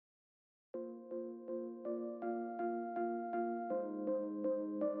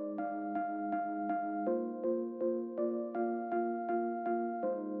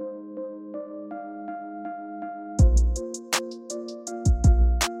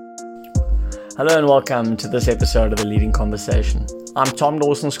Hello and welcome to this episode of The Leading Conversation. I'm Tom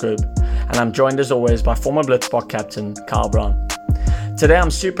Dawson-Scroob and I'm joined as always by former Blitzbach captain Kyle Brown. Today I'm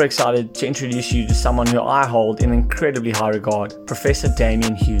super excited to introduce you to someone who I hold in incredibly high regard, Professor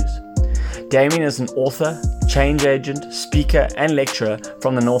Damian Hughes. Damian is an author, change agent, speaker and lecturer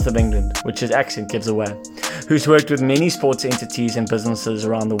from the north of England, which his accent gives away, who's worked with many sports entities and businesses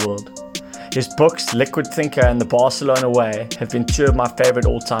around the world. His books, Liquid Thinker and The Barcelona Way, have been two of my favorite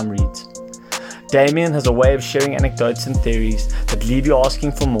all-time reads. Damian has a way of sharing anecdotes and theories that leave you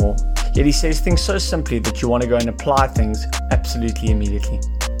asking for more, yet he says things so simply that you want to go and apply things absolutely immediately.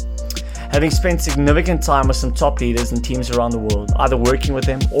 Having spent significant time with some top leaders and teams around the world, either working with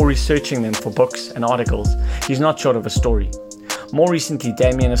them or researching them for books and articles, he's not short of a story. More recently,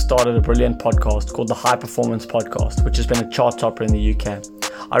 Damian has started a brilliant podcast called the High Performance Podcast, which has been a chart topper in the UK.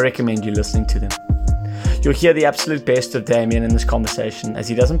 I recommend you listening to them. You'll hear the absolute best of Damian in this conversation, as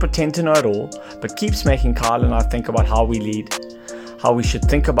he doesn't pretend to know it all, but keeps making Kyle and I think about how we lead, how we should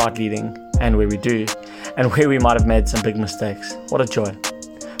think about leading, and where we do, and where we might have made some big mistakes. What a joy.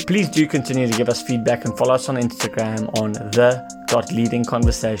 Please do continue to give us feedback and follow us on Instagram on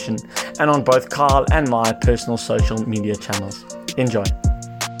the.leadingconversation and on both Kyle and my personal social media channels. Enjoy.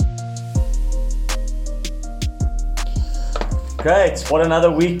 Great. What another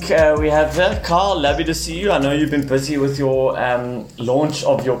week we have here. Carl, lovely to see you. I know you've been busy with your launch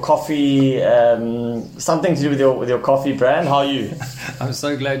of your coffee, something to do with your coffee brand. How are you? I'm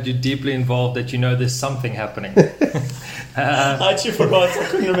so glad you're deeply involved that you know there's something happening. I actually forgot. I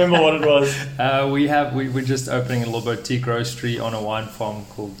couldn't remember what it was. We're just opening a little boutique roastery on a wine farm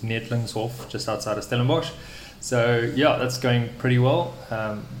called Netlingshof, just outside of Stellenbosch. So yeah, that's going pretty well.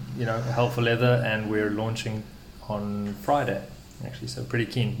 Hell for Leather, and we're launching on Friday, actually, so pretty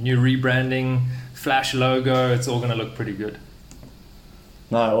keen. New rebranding, flash logo, it's all going to look pretty good.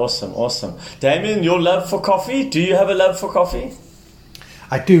 No, awesome. Damian, your love for coffee, do you have a love for coffee?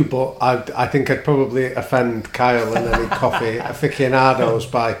 I do, but I think I'd probably offend Kyle and any coffee aficionados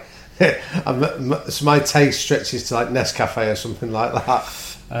by so my taste stretches to like Nescafe or something like that.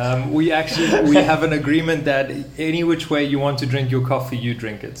 We have an agreement that any which way you want to drink your coffee, you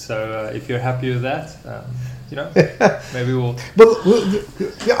drink it. So if you're happy with that, maybe we'll... Well,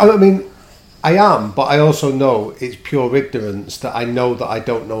 I mean, I am, but I also know it's pure ignorance that I know that I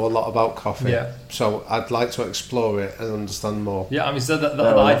don't know a lot about coffee. Yeah. So I'd like to explore it and understand more. Yeah, I mean, so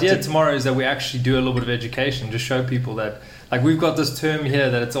the idea tomorrow is that we actually do a little bit of education, just show people that, like, we've got this term here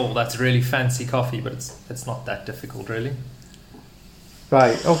that that's really fancy coffee, but it's not that difficult, really.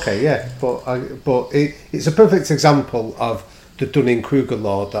 Right. Okay. Yeah. But it's a perfect example of the Dunning-Kruger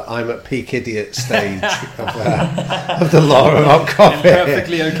law that I'm at peak idiot stage of the law about coffee. I'm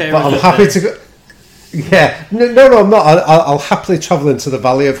perfectly okay but with I'm it. happy to go. Yeah. No, I'm not. I'll happily travel into the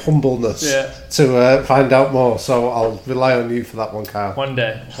Valley of Humbleness to find out more. So I'll rely on you for that one, Kyle. One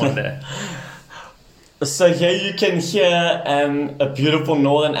day. So here you can hear a beautiful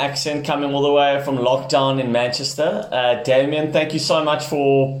northern accent coming all the way from lockdown in Manchester. Damian, thank you so much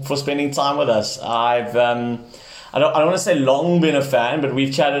for spending time with us. I don't want to say long been a fan, but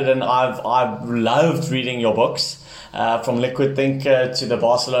we've chatted and I've loved reading your books. From Liquid Thinker to The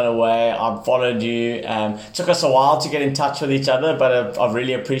Barcelona Way, I've followed you. Took us a while to get in touch with each other, but I've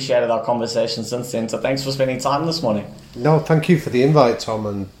really appreciated our conversation since then. So thanks for spending time this morning. No, thank you for the invite, Tom,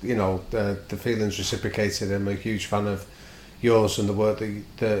 and the feelings reciprocated. I'm a huge fan of yours and the work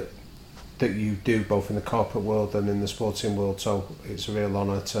that you do both in the corporate world and in the sporting world. So it's a real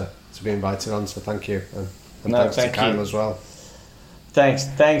honour to be invited on. So thank you, and thanks to Kyle as well.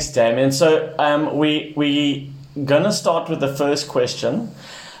 Thanks, Damian. So we gonna start with the first question.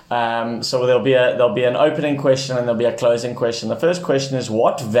 So there'll be an opening question and there'll be a closing question. The first question is,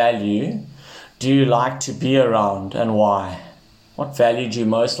 what value do you like to be around and why? What value do you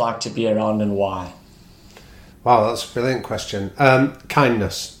most like to be around and why? Wow, that's a brilliant question.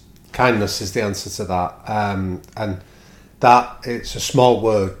 Kindness is the answer to that, and that it's a small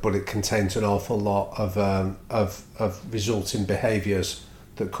word, but it contains an awful lot of resulting behaviours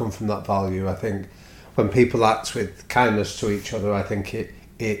that come from that value. I think when people act with kindness to each other, I think it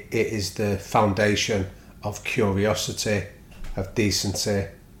is the foundation of curiosity, of decency,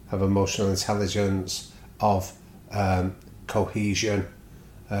 of emotional intelligence, of cohesion,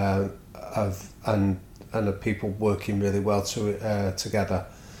 and of people working really well together.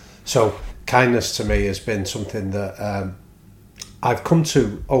 So kindness to me has been something that I've come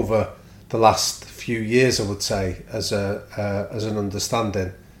to over the last few years, I would say, as an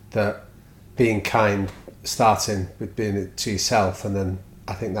understanding that being kind, starting with being it to yourself, and then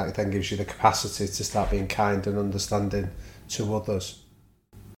I think that then gives you the capacity to start being kind and understanding to others.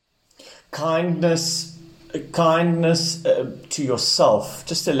 kindness to yourself.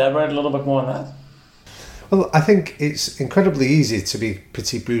 Just elaborate a little bit more on that. Well, I think it's incredibly easy to be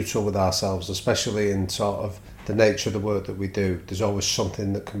pretty brutal with ourselves, especially in sort of the nature of the work that we do. There's always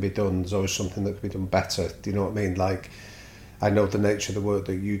something that can be done. There's always something that can be done better. Do you know what I mean? Like, I know the nature of the work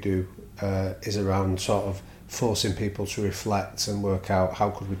that you do is around sort of forcing people to reflect and work out how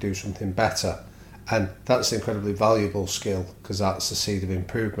could we do something better. And that's an incredibly valuable skill because that's the seed of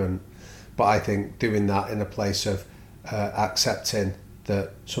improvement. But I think doing that in a place of accepting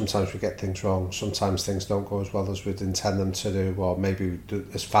that sometimes we get things wrong, sometimes things don't go as well as we'd intend them to do, or maybe we do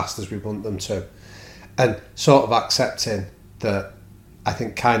as fast as we want them to. And sort of accepting that, I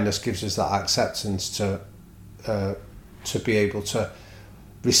think kindness gives us that acceptance to be able to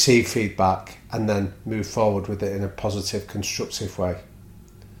receive feedback and then move forward with it in a positive, constructive way.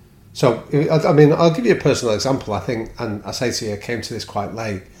 So, I mean, I'll give you a personal example, I think, and I say to you, I came to this quite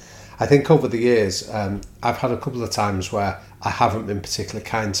late. I think over the years, I've had a couple of times where I haven't been particularly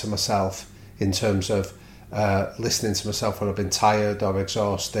kind to myself in terms of listening to myself when I've been tired or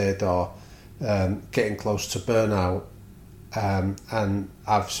exhausted or getting close to burnout. And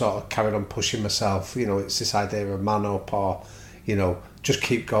I've sort of carried on pushing myself. You know, it's this idea of man up or, you know, just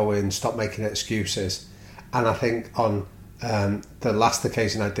keep going, stop making excuses. And I think on the last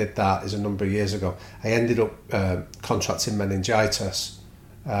occasion I did that is a number of years ago. I ended up contracting meningitis.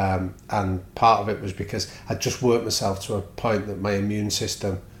 And part of it was because I just worked myself to a point that my immune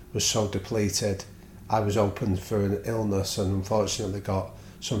system was so depleted. I was open for an illness and unfortunately got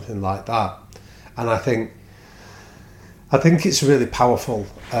something like that. And I think it's a really powerful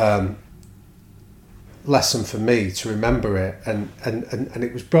lesson for me to remember it, and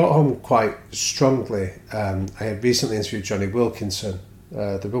it was brought home quite strongly. I had recently interviewed Johnny Wilkinson,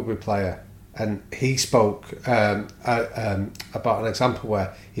 the rugby player, and he spoke about an example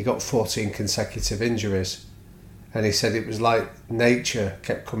where he got 14 consecutive injuries, and he said it was like nature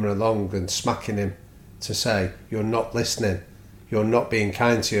kept coming along and smacking him to say, you're not listening, you're not being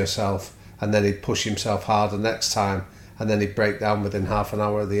kind to yourself, and then he'd push himself harder next time, and then he'd break down within half an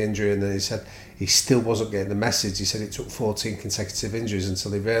hour of the injury, and then he said he still wasn't getting the message. He said it took 14 consecutive injuries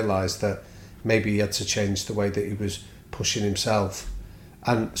until he realised that maybe he had to change the way that he was pushing himself.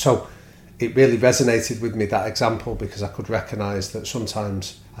 And so it really resonated with me, that example, because I could recognise that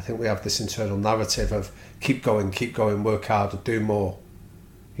sometimes I think we have this internal narrative of keep going, work harder, do more.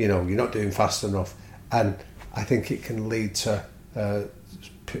 You know, you're not doing fast enough. And I think it can lead to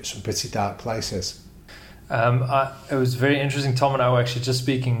some pretty dark places. It was very interesting. Tom and I were actually just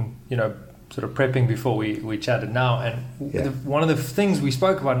speaking, you know, sort of prepping before we chatted now. And one of the things we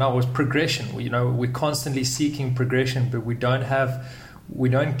spoke about now was progression. You know, we're constantly seeking progression, but we don't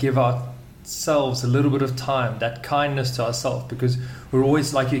give ourselves a little bit of time, that kindness to ourselves, because we're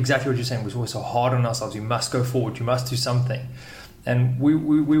always, like exactly what you're saying, we're always so hard on ourselves. You must go forward, you must do something. And we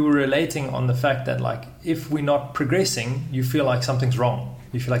were relating on the fact that, like, if we're not progressing, you feel like something's wrong.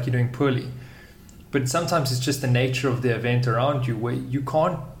 You feel like you're doing poorly. But sometimes it's just the nature of the event around you where you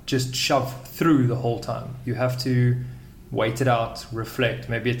can't just shove through the whole time. You have to wait it out, reflect.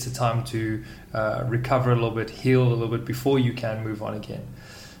 Maybe it's a time to recover a little bit, heal a little bit before you can move on again.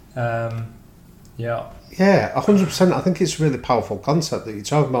 Yeah, 100%. I think it's a really powerful concept that you're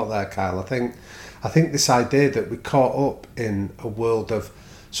talking about there, Kyle. I think this idea that we're caught up in a world of,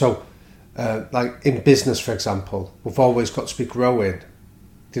 like in business, for example, we've always got to be growing.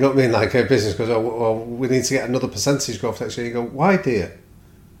 Do you know what I mean? Like a business goes, oh, well, we need to get another percentage growth next year. You go, why do you?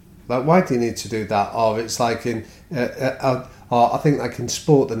 Like, why do you need to do that? Or it's like or I think like in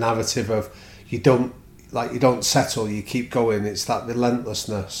sport, the narrative of you don't settle, you keep going. It's that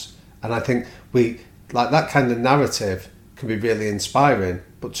relentlessness. And I think we like that kind of narrative can be really inspiring,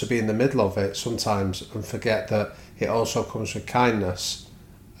 but to be in the middle of it sometimes and forget that it also comes with kindness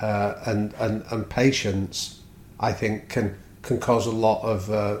and patience, I think can cause a lot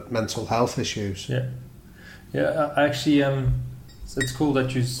of mental health issues. Yeah. Actually, it's cool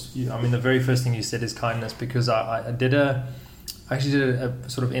that you. I mean, the very first thing you said is kindness, because I did a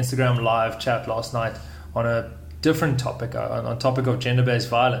sort of Instagram live chat last night on a different topic, on topic of gender-based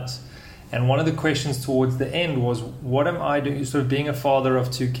violence. And one of the questions towards the end was, what am I doing, sort of being a father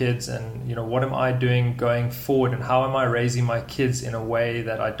of 2 kids, and, you know, what am I doing going forward, and how am I raising my kids in a way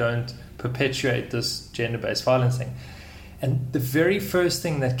that I don't perpetuate this gender-based violence thing? And the very first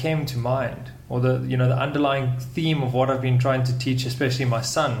thing that came to mind, or the underlying theme of what I've been trying to teach, especially my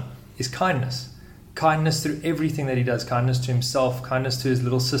son, is kindness. Kindness through everything that he does, kindness to himself, kindness to his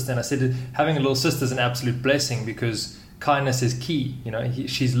little sister. And I said having a little sister is an absolute blessing, because kindness is key. You know,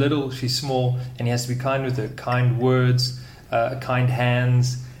 she's little, she's small, and he has to be kind with her. Kind words, kind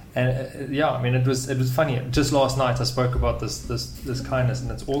hands, And yeah, I mean, it was funny. Just last night, I spoke about this kindness,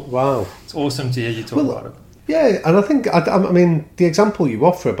 and it's It's awesome to hear you talk about it. Yeah, and I think I mean the example you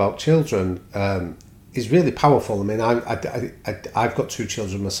offer about children is really powerful. I mean, I've got 2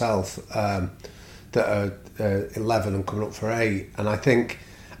 children myself that are 11 and coming up for 8, and I think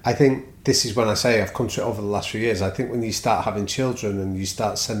this is when I say I've come to it over the last few years. I think when you start having children and you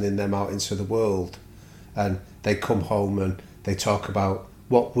start sending them out into the world, and they come home and they talk about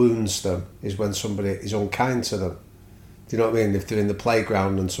what wounds them is when somebody is unkind to them. Do you know what I mean? If they're in the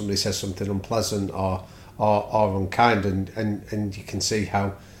playground and somebody says something unpleasant or unkind, and you can see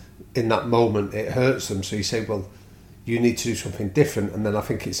how in that moment it hurts them. So you say, well, you need to do something different, and then I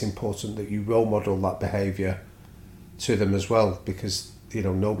think it's important that you role model that behaviour to them as well, because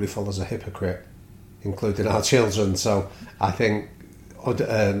nobody follows a hypocrite, including our children. So I think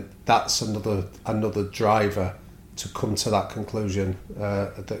that's another driver to come to that conclusion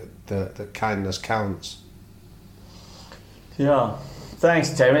that kindness counts. Yeah, thanks,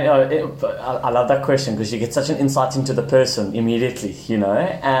 Damian. I love that question because you get such an insight into the person immediately,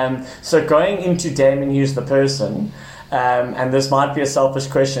 So going into Damian Hughes, the person, and this might be a selfish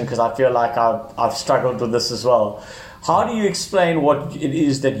question because I feel like I've struggled with this as well. How do you explain what it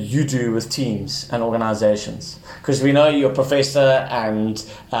is that you do with teams and organizations? Because we know you're a professor and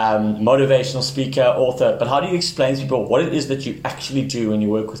motivational speaker, author, but how do you explain to people what it is that you actually do when you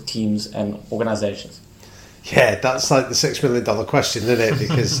work with teams and organizations? Yeah, that's like the $6 million question, isn't it?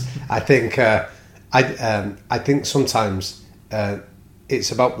 Because I think sometimes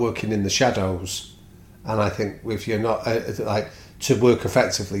it's about working in the shadows, and I think if you're not to work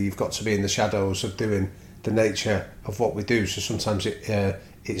effectively, you've got to be in the shadows of doing the nature of what we do. So sometimes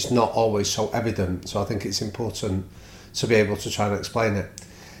it's not always so evident. So I think it's important to be able to try and explain it.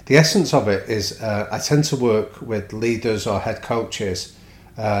 The essence of it is I tend to work with leaders or head coaches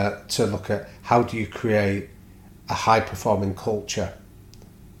to look at how do you create a high-performing culture.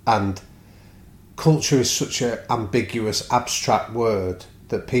 And culture is such an ambiguous, abstract word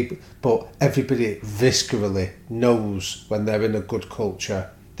that but everybody viscerally knows when they're in a good culture.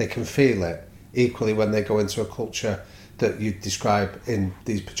 They can feel it. Equally, when they go into a culture that you describe in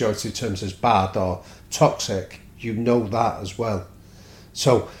these pejorative terms as bad or toxic, you know that as well.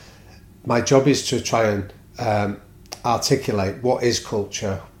 So my job is to try and articulate what is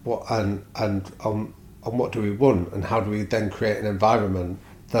culture, and what do we want, and how do we then create an environment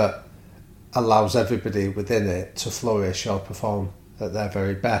that allows everybody within it to flourish or perform at their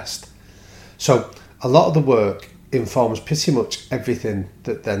very best. So a lot of the work informs pretty much everything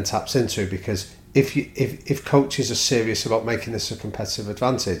that then taps into, because if coaches are serious about making this a competitive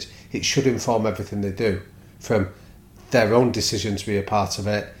advantage, it should inform everything they do, from their own decision to be a part of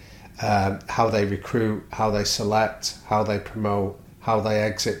it, how they recruit, how they select, how they promote, how they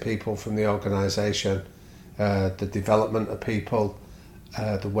exit people from the organisation, the development of people,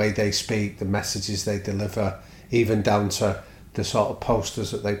 the way they speak, the messages they deliver, even down to the sort of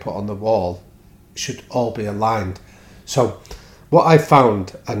posters that they put on the wall, should all be aligned. So what I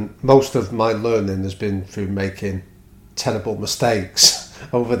found, and most of my learning has been through making terrible mistakes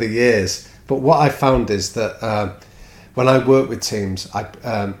over the years, but what I found is that when I work with teams,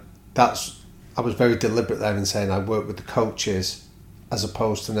 I was very deliberate there in saying I work with the coaches as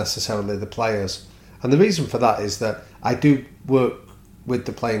opposed to necessarily the players. And the reason for that is that I do work with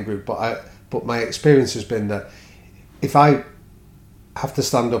the playing group, but my experience has been that if I have to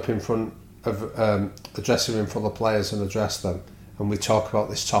stand up in front of a dressing room full of players and address them, and we talk about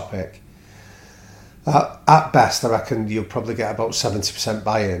this topic, at best I reckon you'll probably get about 70%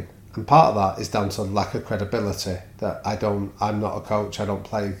 buy-in, and part of that is down to lack of credibility, that I'm not a coach, I don't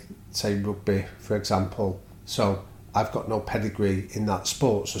play, say, rugby for example, so I've got no pedigree in that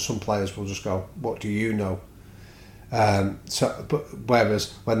sport. So some players will just go, what do you know?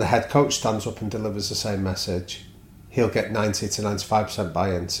 Whereas when the head coach stands up and delivers the same message, he'll get 90 to 95%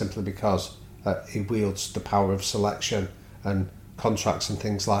 buy-in, simply because he wields the power of selection and contracts and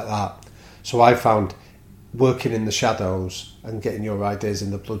things like that. So I found working in the shadows and getting your ideas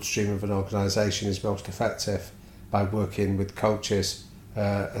in the bloodstream of an organisation is most effective by working with coaches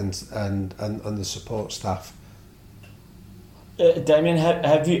and the support staff. Damian,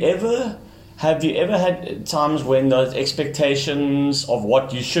 have you ever had times when those expectations of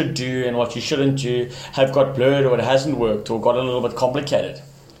what you should do and what you shouldn't do have got blurred, or it hasn't worked, or got a little bit complicated?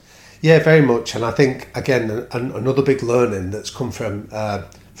 Yeah, very much. And I think, again, another big learning that's come from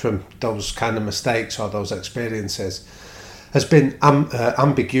those kind of mistakes or those experiences has been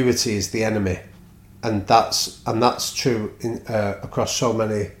ambiguity is the enemy, and that's true across so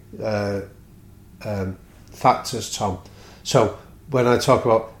many factors, Tom. So when I talk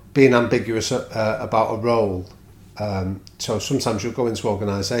about being ambiguous about a role. So sometimes you'll go into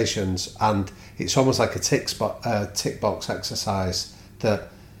organisations and it's almost like a tick box exercise that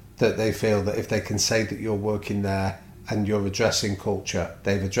they feel that if they can say that you're working there and you're addressing culture,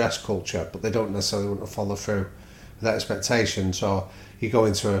 they've addressed culture, but they don't necessarily want to follow through with expectations. Or you go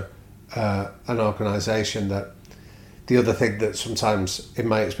into an organisation that the other thing that sometimes, in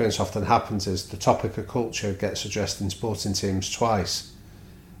my experience, often happens is the topic of culture gets addressed in sporting teams twice.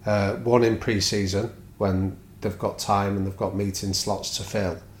 One in pre-season when they've got time and they've got meeting slots to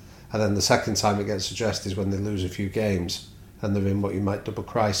fill, and then the second time it gets addressed is when they lose a few games and they're in what you might double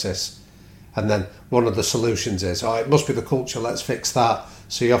crisis. And then one of the solutions is, it must be the culture, let's fix that.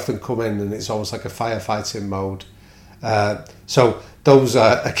 So you often come in and it's almost like a firefighting mode. So those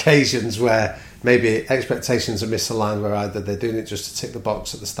are occasions where maybe expectations are misaligned, where either they're doing it just to tick the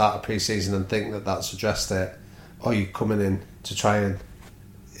box at the start of pre-season and think that that's addressed it, or you're coming in to try and,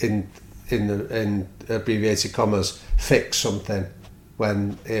 in abbreviated commas, fix something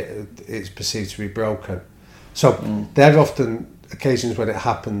when it's perceived to be broken. So there are often occasions when it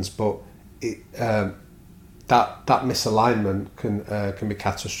happens, but that misalignment can be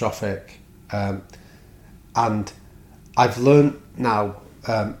catastrophic. And I've learned now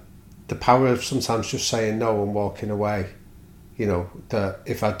the power of sometimes just saying no and walking away. You know, that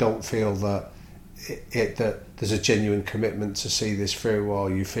if I don't feel that that there's a genuine commitment to see this through, or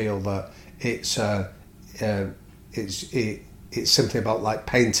you feel that it's simply about like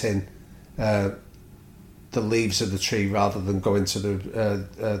painting the leaves of the tree rather than going to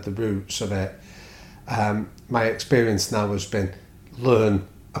the roots of it. My experience now has been learn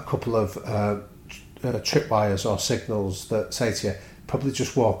a couple of tripwires or signals that say to you, probably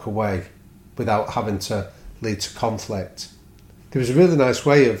just walk away without having to lead to conflict. There was a really nice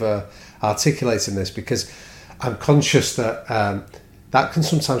way of articulating this, because I'm conscious that that can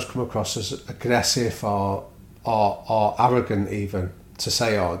sometimes come across as aggressive or arrogant even, to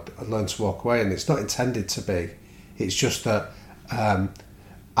say, learn to walk away, and it's not intended to be. It's just that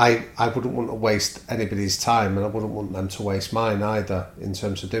I wouldn't want to waste anybody's time, and I wouldn't want them to waste mine either in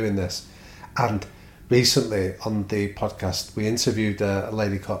terms of doing this. And recently on the podcast we interviewed a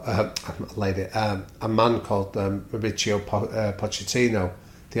man called Mauricio Pochettino,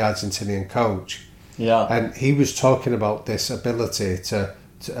 the Argentinian coach. Yeah. And he was talking about this ability to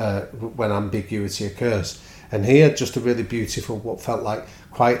when ambiguity occurs. And he had just a really beautiful, what felt like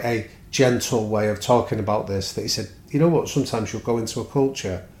quite a gentle way of talking about this, that he said, you know what, sometimes you'll go into a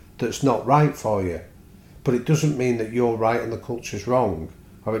culture that's not right for you, but it doesn't mean that you're right and the culture's wrong,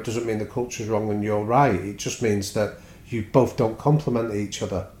 or it doesn't mean the culture's wrong and you're right. It just means that you both don't complement each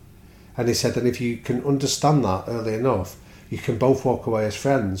other. And he said that if you can understand that early enough, you can both walk away as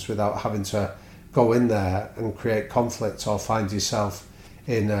friends without having to go in there and create conflict or find yourself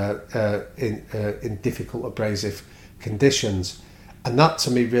in difficult, abrasive conditions. And that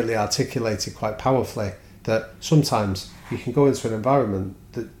to me really articulated quite powerfully that sometimes you can go into an environment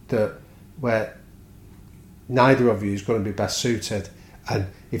that where neither of you is going to be best suited, and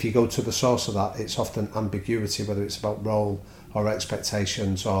if you go to the source of that, it's often ambiguity, whether it's about role or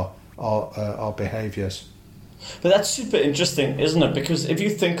expectations or behaviours. But that's super interesting, isn't it? Because if you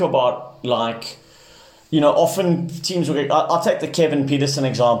think about, like, you know, often teams will get, I'll take the Kevin Peterson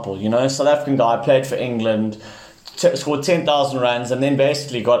example, you know, South African guy, played for England, scored 10,000 runs, and then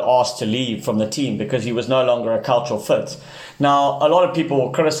basically got asked to leave from the team because he was no longer a cultural fit. Now, a lot of people will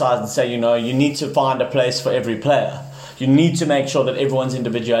criticise and say, you know, you need to find a place for every player. You need to make sure that everyone's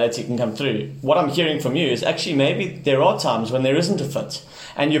individuality can come through. What I'm hearing from you is actually maybe there are times when there isn't a fit,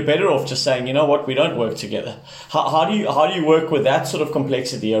 and you're better off just saying, you know what, we don't work together. How do you work with that sort of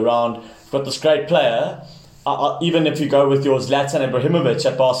complexity around, you've got this great player, even if you go with your Zlatan Ibrahimovic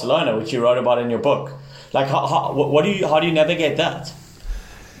at Barcelona, which you wrote about in your book, like how do you navigate that?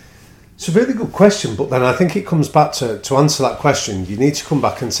 It's a really good question, but then I think it comes back to answer that question. You need to come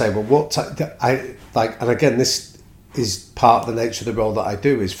back and say, well, what and again, this is part of the nature of the role that I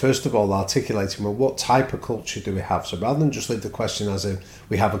do, is first of all articulating, well, what type of culture do we have? So rather than just leave the question as in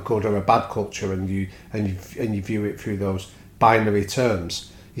we have a good or a bad culture, and you view it through those binary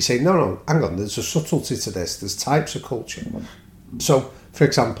terms, you say, no, hang on, there's a subtlety to this. There's types of culture. So, for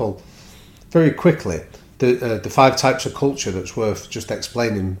example, very quickly, the 5 types of culture that's worth just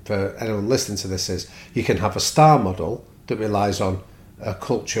explaining for anyone listening to this is, you can have a star model that relies on a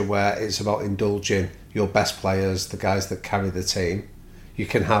culture where it's about indulging your best players, the guys that carry the team. You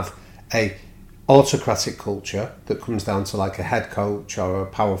can have a autocratic culture that comes down to like a head coach or a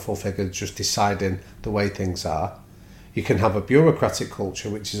powerful figure just deciding the way things are. You can have a bureaucratic culture,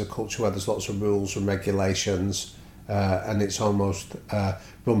 which is a culture where there's lots of rules and regulations, and it's almost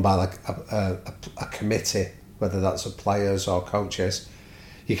run by like a committee, whether that's of players or coaches.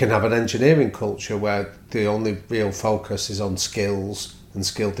 You can have an engineering culture where the only real focus is on skills and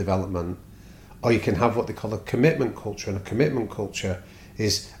skill development, or you can have what they call a commitment culture, and a commitment culture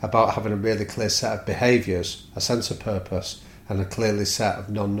is about having a really clear set of behaviours, a sense of purpose, and a clearly set of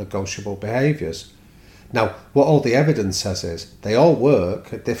non-negotiable behaviours. Now, what all the evidence says is they all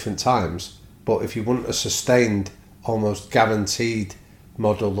work at different times, but if you want a sustained, almost guaranteed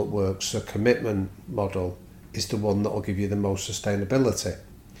model that works, a commitment model is the one that will give you the most sustainability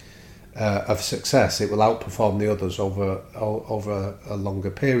of success. It will outperform the others over a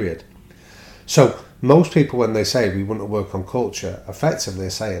longer period. So most people, when they say we want to work on culture, effectively are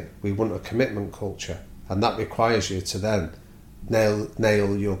saying we want a commitment culture, and that requires you to then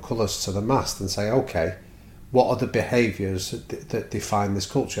nail your colours to the mast and say, okay, what are the behaviours that define this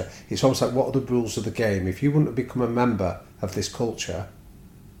culture? It's almost like, what are the rules of the game? If you want to become a member of this culture,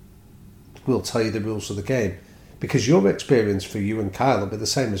 we'll tell you the rules of the game. Because your experience for you and Kyle will be the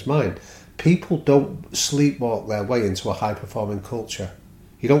same as mine. People don't sleepwalk their way into a high-performing culture.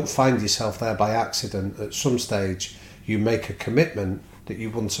 You don't find yourself there by accident. At some stage, you make a commitment that you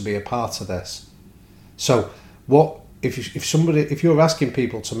want to be a part of this. So, if you're asking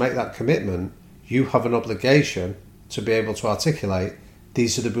people to make that commitment, you have an obligation to be able to articulate,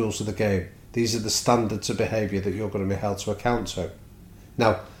 these are the rules of the game. These are the standards of behaviour that you're going to be held to account to.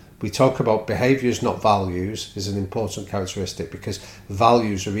 Now, we talk about behaviours, not values, is an important characteristic, because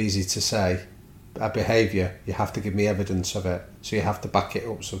values are easy to say. A behaviour, you have to give me evidence of it, so you have to back it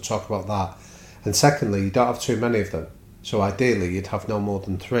up, so talk about that. And secondly, you don't have too many of them, so ideally you'd have no more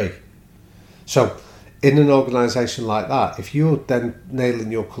than 3. So in an organisation like that, if you're then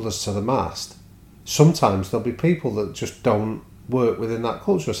nailing your colours to the mast, sometimes there'll be people that just don't work within that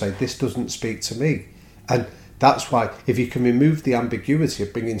culture, say this doesn't speak to me. And that's why, if you can remove the ambiguity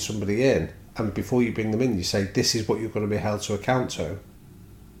of bringing somebody in, and before you bring them in you say this is what you're going to be held to account to,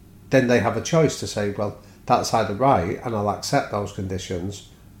 then they have a choice to say, well, that's either right and I'll accept those conditions,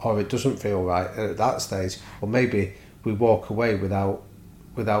 or it doesn't feel right. And at that stage, or maybe we walk away without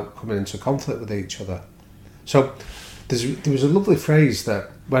coming into conflict with each other. So there was a lovely phrase that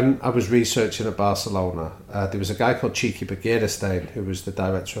when I was researching at Barcelona, there was a guy called Cheeky Begiristain who was the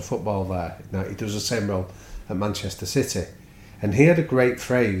director of football there. Now he does the same role at Manchester City, and he had a great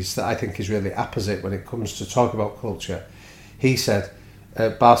phrase that I think is really apposite when it comes to talk about culture. He said,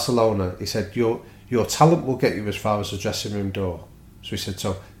 at Barcelona, he said, your talent will get you as far as the dressing room door. So he said,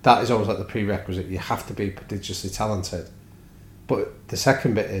 so that is almost like the prerequisite. You have to be prodigiously talented. But the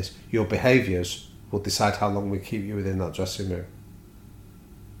second bit is your behaviours will decide how long we keep you within that dressing room.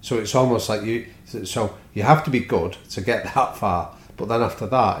 So it's almost like you have to be good to get that far, but then after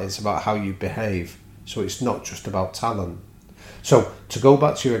that, it's about how you behave. So it's not just about talent. So to go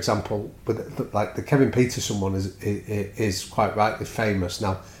back to your example, with like the Kevin Peterson one is quite rightly famous.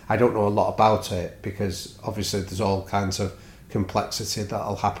 Now, I don't know a lot about it because obviously there's all kinds of complexity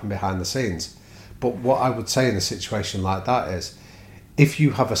that'll happen behind the scenes. But what I would say in a situation like that is, if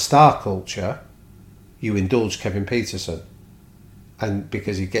you have a star culture, you indulge Kevin Peterson, and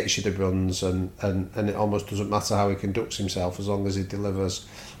because he gets you the runs and it almost doesn't matter how he conducts himself as long as he delivers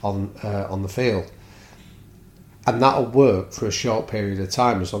on the field. And that'll work for a short period of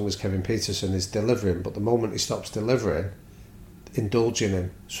time as long as Kevin Peterson is delivering. But the moment he stops delivering, indulging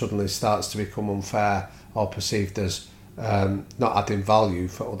him suddenly starts to become unfair or perceived as not adding value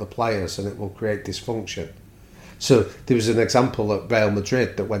for other players, and it will create dysfunction. So there was an example at Real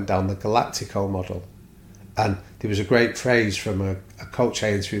Madrid that went down the Galactico model. And there was a great phrase from a coach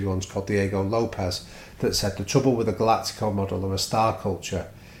I interviewed once called Diego Lopez that said the trouble with the Galactico model or a star culture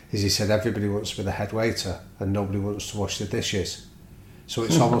is, he said, everybody wants to be the head waiter and nobody wants to wash the dishes. So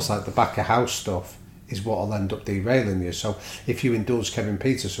it's almost like the back of house stuff is what will end up derailing you. So if you indulge Kevin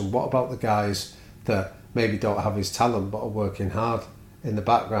Peterson, what about the guys that maybe don't have his talent but are working hard in the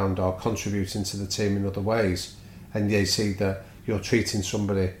background or contributing to the team in other ways, and they see that you're treating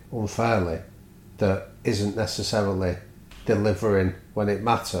somebody unfairly that isn't necessarily delivering when it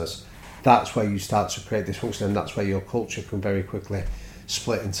matters? That's where you start to create dysfunction, and that's where your culture can very quickly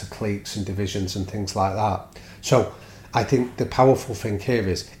split into cliques and divisions and things like that. So I think the powerful thing here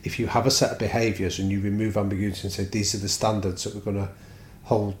is, if you have a set of behaviours and you remove ambiguity and say these are the standards that we're going to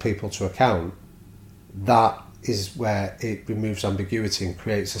hold people to account, that is where it removes ambiguity and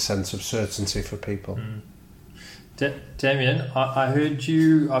creates a sense of certainty for people. Damian, I've heard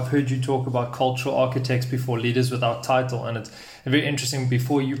you talk about cultural architects before, leaders without title, and it's very interesting.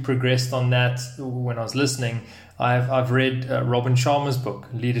 Before you progressed on that, when I was listening, I've read Robin Sharma's book,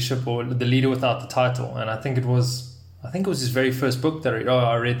 Leadership, or The Leader Without the Title, and I think it was I think it was his very first book that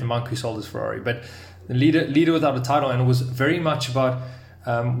I read, The Monk Who Sold His Ferrari. But the leader without a title, and it was very much about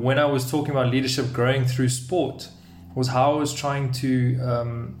when I was talking about leadership growing through sport, was how I was trying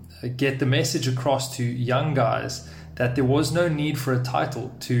to get the message across to young guys that there was no need for a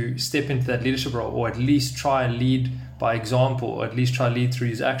title to step into that leadership role, or at least try and lead by example, or at least try to lead through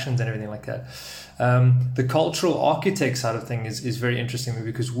his actions and everything like that. The cultural architect side of things is very interesting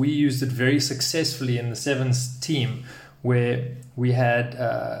because we used it very successfully in the Sevens team, where we had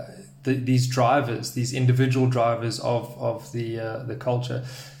these drivers, these individual drivers of the culture.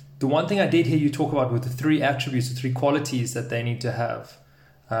 The one thing I did hear you talk about with the 3 attributes, the 3 qualities that they need to have,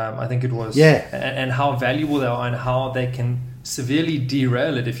 I think it was, and how valuable they are and how they can severely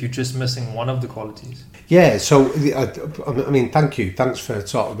derail it if you're just missing one of the qualities. Yeah, so I mean, thanks for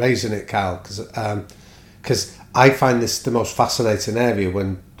sort of raising it, Kyle, because I find this the most fascinating area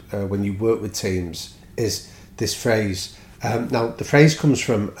when you work with teams is this phrase. Now, the phrase comes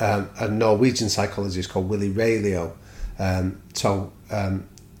from a Norwegian psychologist called Willy Raelio.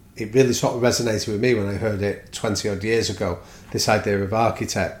 It really sort of resonated with me when I heard it 20 odd years ago, this idea of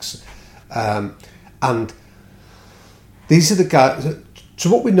architects. And these are the guys. So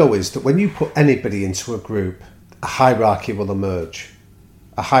what we know is that when you put anybody into a group, a hierarchy will emerge.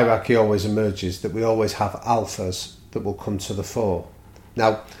 A hierarchy always emerges, that we always have alphas that will come to the fore.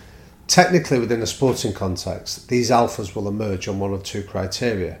 Now, technically within a sporting context, these alphas will emerge on one of 2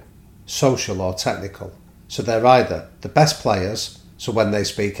 criteria, social or technical. So they're either the best players, so when they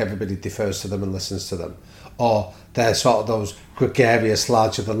speak everybody defers to them and listens to them, or they're sort of those gregarious,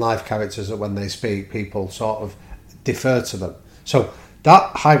 larger-than-life characters that when they speak people sort of defer to them. So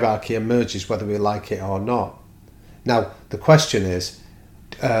that hierarchy emerges whether we like it or not. Now, the question is,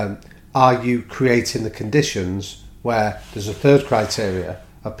 are you creating the conditions where there's a 3rd criteria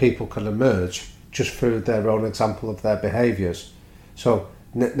of people can emerge just through their own example of their behaviours? So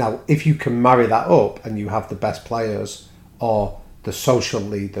now, if you can marry that up and you have the best players or the social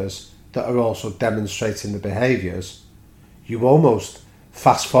leaders that are also demonstrating the behaviours, you almost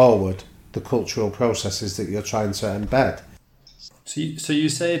fast forward the cultural processes that you're trying to embed. So you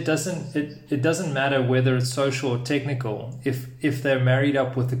say it doesn't matter whether it's social or technical. If they're married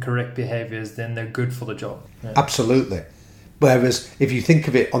up with the correct behaviours, then they're good for the job. Yeah. Absolutely. Whereas if you think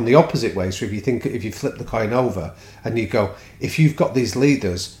of it on the opposite way, so if you flip the coin over and you go, if you've got these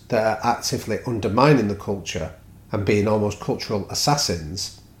leaders that are actively undermining the culture and being almost cultural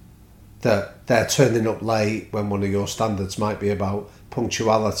assassins, that they're turning up late when one of your standards might be about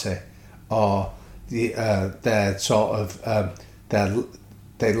punctuality, or they're sort of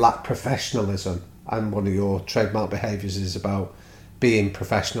they lack professionalism, and one of your trademark behaviours is about being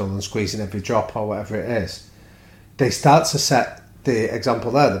professional and squeezing every drop or whatever it is. They start to set the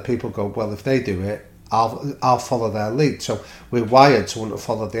example there that people go, well, if they do it, I'll follow their lead. So we're wired to want to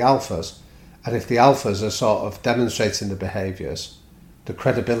follow the alphas, and if the alphas are sort of demonstrating the behaviours, the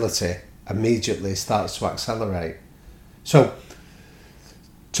credibility immediately starts to accelerate. So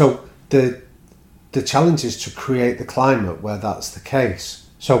the challenge is to create the climate where that's the case.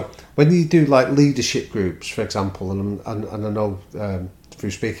 So when you do like leadership groups, for example, and I know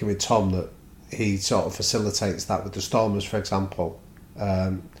through speaking with Tom that he sort of facilitates that with the Stormers, for example.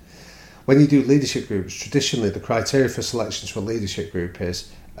 When you do leadership groups, traditionally the criteria for selections for a leadership group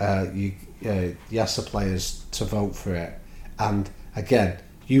is you ask the players to vote for it, and again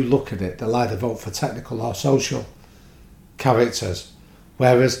you look at it, they'll either vote for technical or social characters.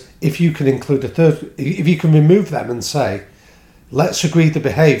 Whereas if you can include a third, if you can remove them and say, let's agree the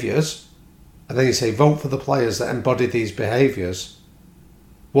behaviours, and then you say vote for the players that embody these behaviours,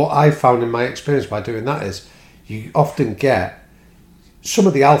 what I've found in my experience by doing that is you often get some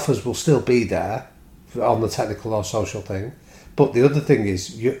of the alphas will still be there on the technical or social thing, but the other thing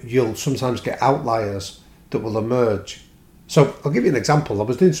is you'll sometimes get outliers that will emerge. So I'll give you an example. I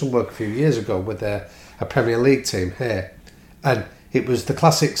was doing some work a few years ago with a Premier League team here, and it was the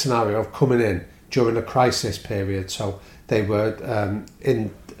classic scenario of coming in during a crisis period. So they were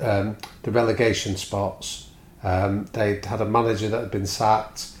in the relegation spots. They had a manager that had been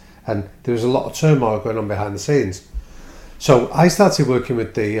sacked, and there was a lot of turmoil going on behind the scenes. So I started working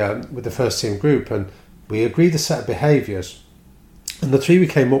with the first team group, and we agreed a set of behaviours. And the 3 we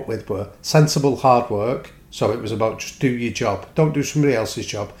came up with were sensible hard work. So it was about just do your job. Don't do somebody else's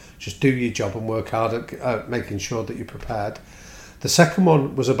job. Just do your job and work hard at making sure that you're prepared. The second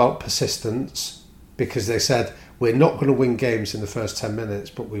one was about persistence, because they said we're not going to win games in the first 10 minutes,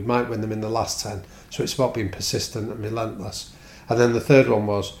 but we might win them in the last 10. So it's about being persistent and relentless. And then the third one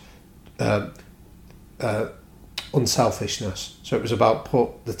was unselfishness. So it was about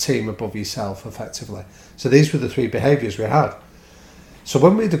put the team above yourself, effectively. So these were the 3 behaviours we had. So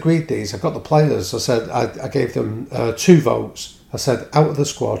when we'd agreed these, I got the players. I said I gave them 2 votes. I said out of the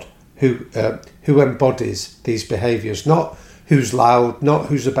squad, who embodies these behaviours, not who's loud, not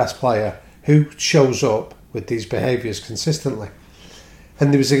who's the best player, who shows up with these behaviours consistently.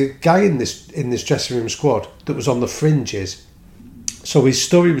 And there was a guy in this dressing room squad that was on the fringes. So his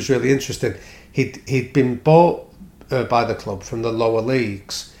story was really interesting. He'd been bought by the club from the lower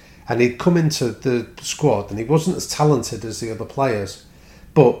leagues, and he'd come into the squad, and he wasn't as talented as the other players,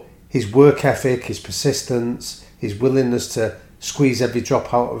 but his work ethic, his persistence, his willingness to squeeze every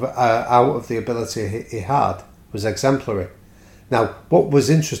drop out of the ability he had was exemplary. Now, what was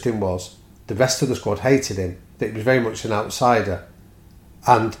interesting was the rest of the squad hated him, that he was very much an outsider,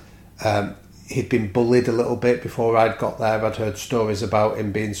 and he'd been bullied a little bit before I'd got there. I'd heard stories about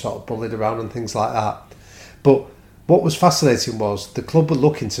him being sort of bullied around and things like that. But what was fascinating was the club were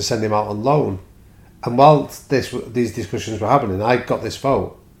looking to send him out on loan. And while these discussions were happening, I got this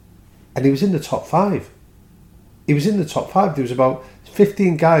vote. And he was in the top 5. He was in the top 5. There was about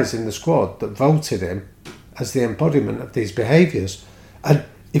 15 guys in the squad that voted him as the embodiment of these behaviours. And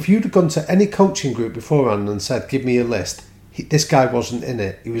if you'd have gone to any coaching group beforehand and said, give me a list, this guy wasn't in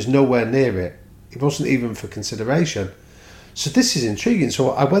it. He was nowhere near it. It wasn't even for consideration. So this is intriguing.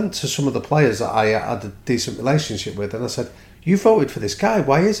 So I went to some of the players that I had a decent relationship with, and I said, you voted for this guy,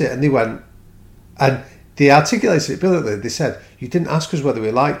 why is it? And they went, and they articulated it brilliantly. They said, you didn't ask us whether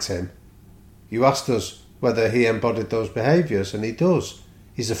we liked him. You asked us whether he embodied those behaviours, and he does.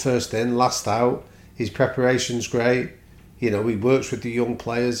 He's the first in, last out. His preparation's great. He works with the young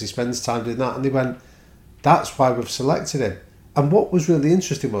players. He spends time doing that. And they went, that's why we've selected him. And what was really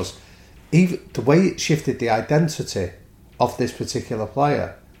interesting was even the way it shifted the identity of this particular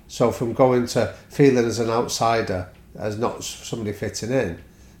player. So from going to feeling as an outsider, as not somebody fitting in,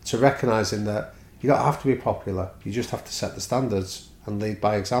 to recognising that you don't have to be popular, you just have to set the standards and lead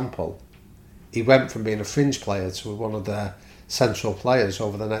by example. He went from being a fringe player to one of their central players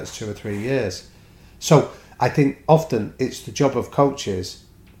over the next 2 or 3 years. So I think often it's the job of coaches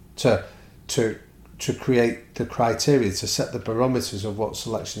to create the criteria, to set the barometers of what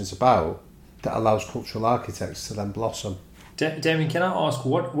selection is about, that allows cultural architects to then blossom. Damian, can I ask,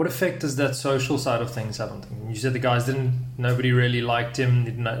 what effect does that social side of things have on things? You said the guys nobody really liked him,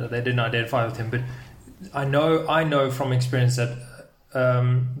 they didn't identify with him, but I know from experience that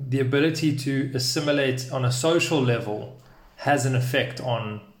the ability to assimilate on a social level has an effect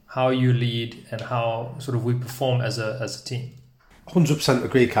on how you lead and how sort of we perform as a team. 100%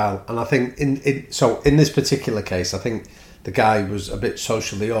 agree, Kyle. And I think in this particular case, I think the guy was a bit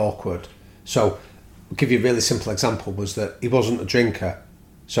socially awkward. So I'll give you a really simple example, was that he wasn't a drinker.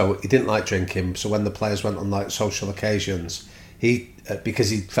 So he didn't like drinking. So when the players went on like social occasions, because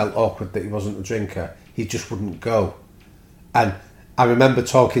he felt awkward that he wasn't a drinker, he just wouldn't go. And I remember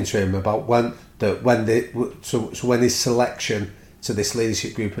talking to him about when his selection to this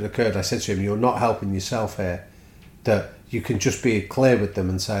leadership group had occurred. I said to him, you're not helping yourself here. That you can just be clear with them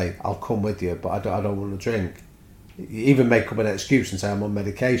and say, I'll come with you, but I don't want to drink. You even make up an excuse and say I'm on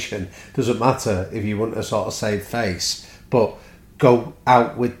medication. Doesn't matter if you want to sort of save face, but go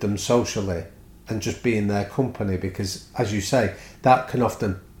out with them socially and just be in their company, because as you say,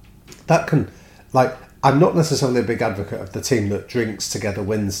 I'm not necessarily a big advocate of the team that drinks together,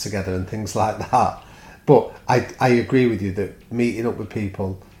 wins together and things like that. But I agree with you that meeting up with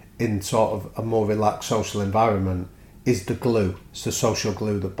people in sort of a more relaxed social environment is the glue. It's the social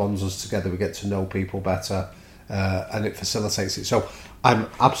glue that bonds us together. We get to know people better, and it facilitates it. So I'm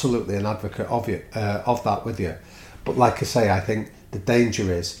absolutely an advocate of that with you. But like I say, I think the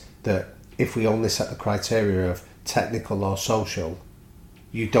danger is that if we only set the criteria of technical or social,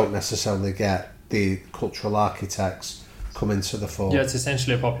 you don't necessarily get the cultural architects come into the fore. Yeah, it's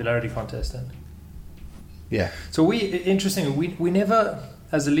essentially a popularity contest then. Yeah. So we never,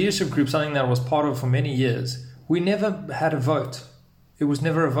 as a leadership group, something that I was part of for many years, we never had a vote. It was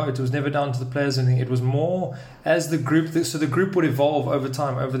never a vote. It was never down to the players or anything. It was more as the group. So the group would evolve over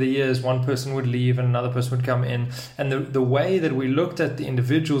time. Over the years, one person would leave and another person would come in. And the way that we looked at the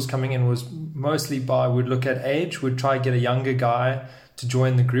individuals coming in was mostly we'd look at age. We'd try to get a younger guy to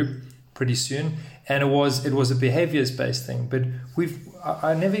join the group pretty soon. And it was a behaviors-based thing. But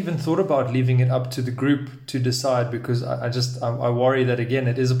I never even thought about leaving it up to the group to decide, because I worry that, again,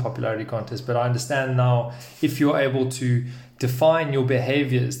 it is a popularity contest. But I understand now, if you're able to define your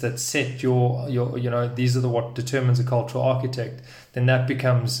behaviors that set your these are what determines a cultural architect, then that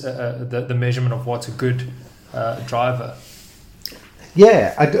becomes the measurement of what's a good driver.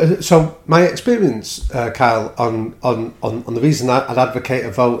 So my experience, Kyle, on the reason I'd advocate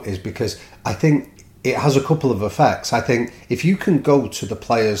a vote is because I think it has a couple of effects. I think if you can go to the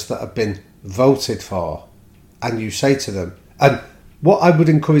players that have been voted for and you say to them, and what I would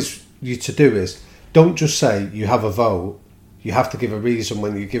encourage you to do is, don't just say you have a vote, you have to give a reason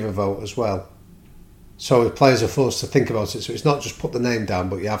when you give a vote as well. So the players are forced to think about it. So it's not just put the name down,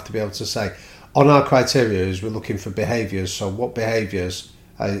 but you have to be able to say, on our criteria is we're looking for behaviours. So what behaviours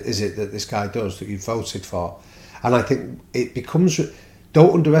is it that this guy does that you voted for? And I think it becomes,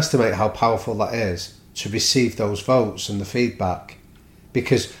 don't underestimate how powerful that is to receive those votes and the feedback.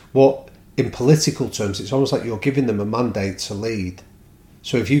 Because in political terms, it's almost like you're giving them a mandate to lead.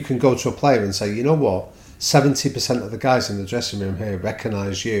 So if you can go to a player and say, you know what, 70% of the guys in the dressing room here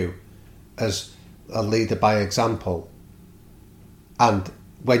recognise you as a leader by example, and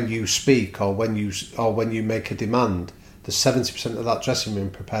when you speak or when you make a demand, there's 70% of that dressing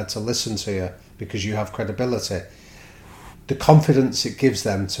room prepared to listen to you because you have credibility. The confidence it gives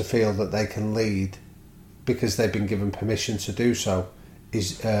them to feel that they can lead because they've been given permission to do so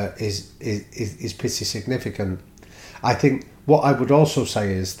is pretty significant. I think what I would also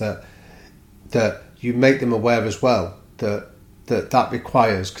say is that you make them aware as well that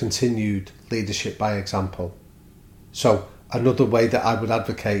requires continued leadership by example. So another way that I would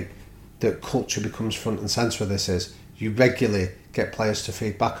advocate that culture becomes front and centre of this is you regularly get players to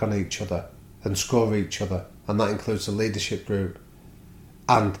feed back on each other and score each other, and that includes the leadership group.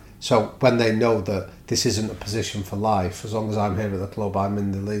 And so when they know that this isn't a position for life, as long as I'm here at the club, I'm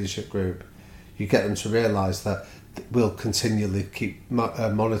in the leadership group, you get them to realise that we'll continually keep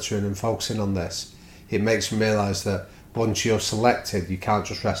monitoring and focusing on this. It makes them realise that once you're selected, you can't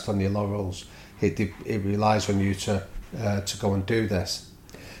just rest on your laurels. It relies on you to go and do this.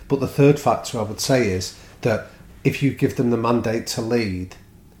 But the third factor I would say is that if you give them the mandate to lead,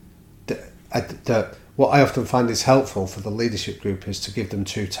 that what I often find is helpful for the leadership group is to give them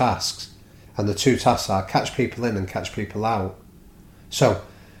two tasks. And the two tasks are catch people in and catch people out. So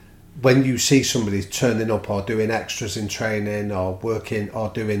when you see somebody turning up or doing extras in training or working or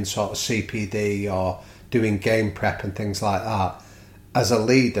doing sort of CPD or doing game prep and things like that, as a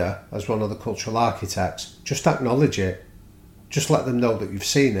leader, as one of the cultural architects, just acknowledge it. Just let them know that you've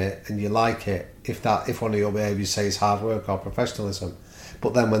seen it and you like it, if one of your behaviours say is hard work or professionalism.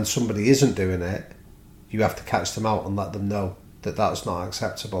 But then when somebody isn't doing it, you have to catch them out and let them know that that's not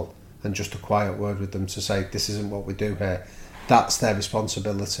acceptable, and just a quiet word with them to say, this isn't what we do here. That's their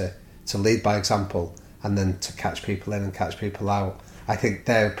responsibility, to lead by example and then to catch people in and catch people out. I think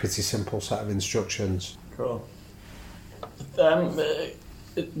they're a pretty simple set of instructions. Cool.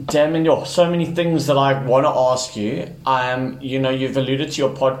 Damian, so many things that I want to ask you. You've alluded to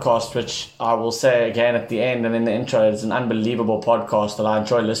your podcast, which I will say again at the end and in the intro, it's an unbelievable podcast that I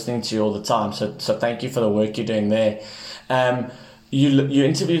enjoy listening to all the time. So thank you for the work you're doing there. You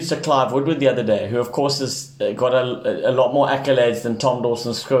interviewed Sir Clive Woodward the other day, who of course has got a lot more accolades than Tom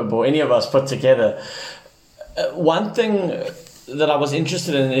Dawson-Scribb or any of us put together. One thing that I was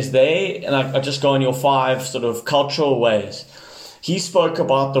interested in is and I just go on your 5 sort of cultural ways. He spoke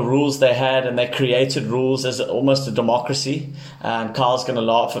about the rules they had, and they created rules as almost a democracy. And Carl's going to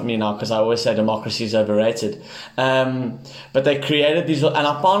laugh at me now because I always say democracy is overrated. But they created these, and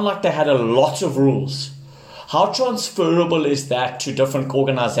I found like they had a lot of rules. How transferable is that to different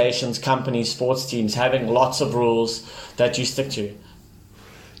organizations, companies, sports teams, having lots of rules that you stick to?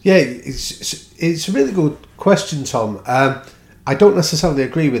 Yeah, it's a really good question, Tom. I don't necessarily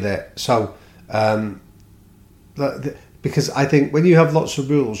agree with it. So, because I think when you have lots of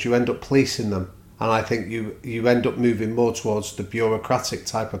rules, you end up policing them. And I think you end up moving more towards the bureaucratic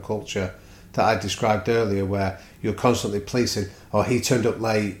type of culture that I described earlier, where you're constantly policing, oh, he turned up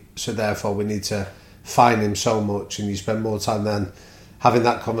late, so therefore we need to fine him so much, and you spend more time then having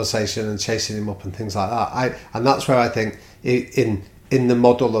that conversation and chasing him up and things like that. And that's where I think in the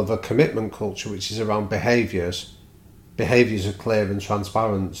model of a commitment culture, which is around behaviours are clear and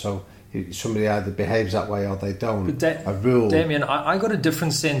transparent. So somebody either behaves that way or they don't. But a rule. Damian, I got a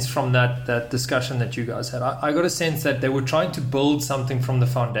different sense from that discussion that you guys had. I got a sense that they were trying to build something from the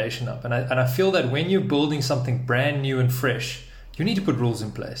foundation up. And I feel that when you're building something brand new and fresh, you need to put rules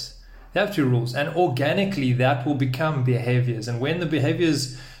in place. They have to rules, and organically that will become behaviors. And when the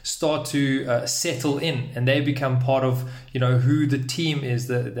behaviors start to settle in and they become part of, who the team is,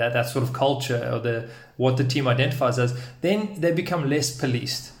 that sort of culture or what the team identifies as, then they become less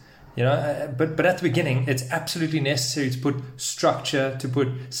policed. But at the beginning, it's absolutely necessary to put structure, to put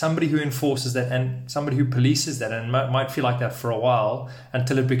somebody who enforces that and somebody who polices that, and might feel like that for a while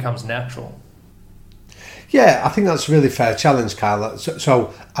until it becomes natural. Yeah, I think that's a really fair challenge, Kyle.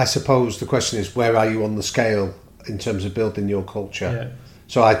 So I suppose the question is, where are you on the scale in terms of building your culture? Yeah.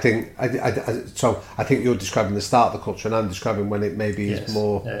 So I think I think you're describing the start of the culture, and I'm describing when it maybe is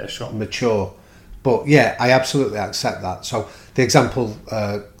more mature. But yeah, I absolutely accept that. So the example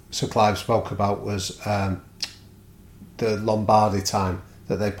Sir Clive spoke about was the Lombardi time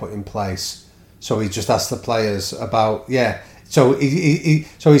that they put in place. So he just asked the players about So he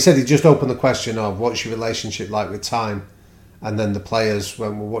said he just opened the question of what's your relationship like with time, and then the players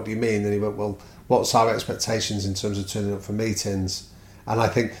went, well, what do you mean? And he went, well, what's our expectations in terms of turning up for meetings? And I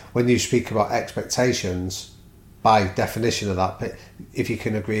think when you speak about expectations, by definition of that, if you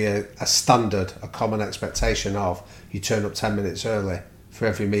can agree a standard, a common expectation of you turn up 10 minutes early for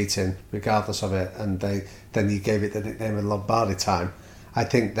every meeting, regardless of it, and then you gave it the nickname of Lombardi time, I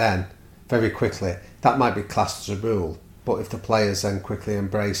think then, very quickly, that might be classed as a rule. But if the players then quickly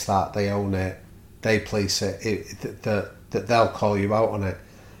embrace that, they own it, they police it, that they'll call you out on it.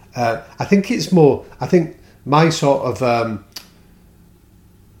 I think it's more. I think my sort of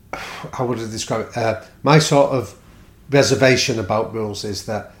how would I describe it? My sort of reservation about rules is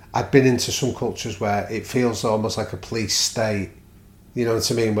that I've been into some cultures where it feels almost like a police state. You know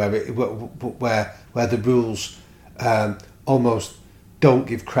what I mean? Where the rules almost don't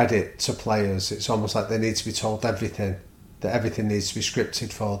give credit to players. It's almost like they need to be told everything. That everything needs to be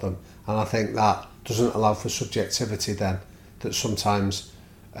scripted for them, and I think that doesn't allow for subjectivity. Then that sometimes,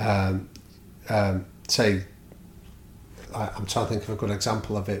 say, I'm trying to think of a good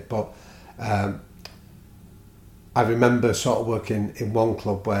example of it, but I remember sort of working in one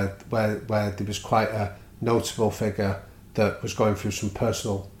club where there was quite a notable figure that was going through some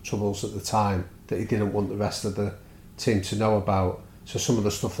personal troubles at the time that he didn't want the rest of the team to know about. So some of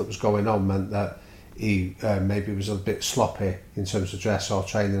the stuff that was going on meant that he maybe was a bit sloppy in terms of dress or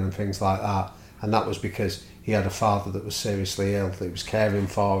training and things like that, and that was because he had a father that was seriously ill that he was caring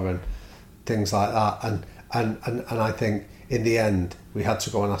for and things like that, and I think in the end we had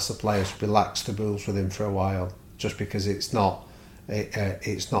to go and ask the players to relax the rules with him for a while, just because it's not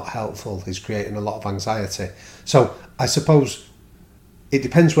helpful. He's creating a lot of anxiety. So I suppose it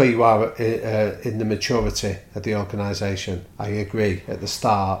depends where you are in the maturity of the organisation. I agree, at the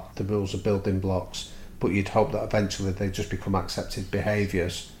start the rules are building blocks, but you'd hope that eventually they just become accepted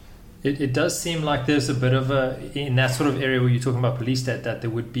behaviours. It does seem like there's a bit of in that sort of area where you're talking about police state, that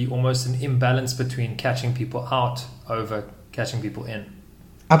there would be almost an imbalance between catching people out over catching people in.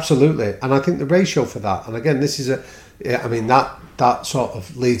 Absolutely, and I think the ratio for that, and again this is that sort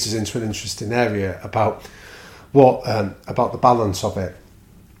of leads us into an interesting area about about the balance of it.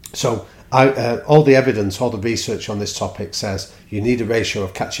 So all the evidence, all the research on this topic says you need a ratio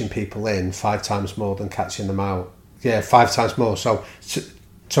of catching people in 5 times more than catching them out. Yeah, 5 times more. So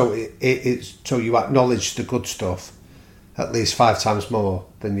you acknowledge the good stuff at least 5 times more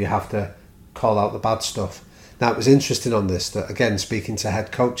than you have to call out the bad stuff. Now, it was interesting on this that, again, speaking to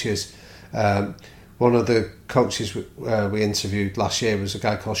head coaches, one of the coaches we interviewed last year was a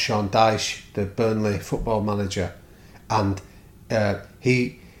guy called Sean Dyche, the Burnley football manager, and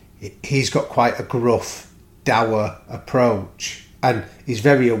he's got quite a gruff, dour approach, and he's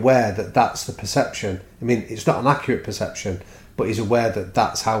very aware that that's the perception. I mean, it's not an accurate perception, but he's aware that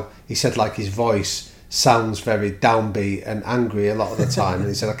that's how, he said, like, his voice sounds very downbeat and angry a lot of the time, and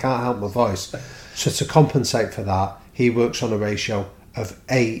he said, I can't help my voice. So to compensate for that, he works on a ratio of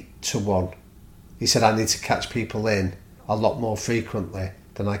 8 to 1. He said, I need to catch people in a lot more frequently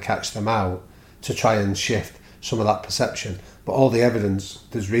than I catch them out to try and shift some of that perception. But all the evidence,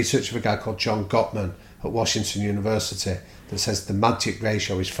 there's research of a guy called John Gottman at Washington University that says the magic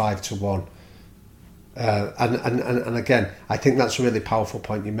ratio is 5 to 1. And again, I think that's a really powerful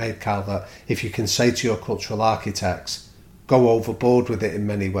point you made, Carl, that if you can say to your cultural architects, go overboard with it in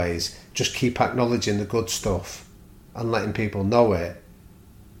many ways, just keep acknowledging the good stuff and letting people know it.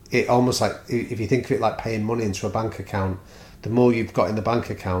 It almost like, if you think of it like paying money into a bank account, the more you've got in the bank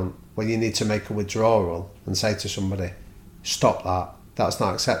account, when you need to make a withdrawal and say to somebody, stop that, that's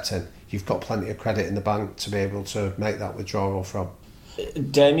not accepting, you've got plenty of credit in the bank to be able to make that withdrawal from.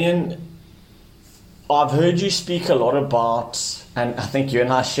 Damian, I've heard you speak a lot about, and I think you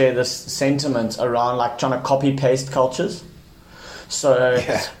and I share this sentiment around like trying to copy paste cultures. So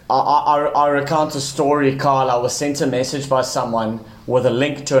yeah. I recount a story, Carl. I was sent a message by someone with a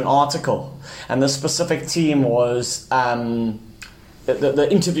link to an article, and the specific team was the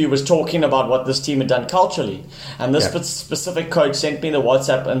interview was talking about what this team had done culturally, and this specific coach sent me the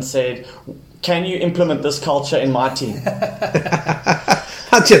WhatsApp and said, can you implement this culture in my team?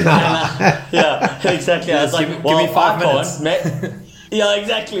 Imagine that. Yeah, exactly. I was like, give me 5 minutes. Yeah,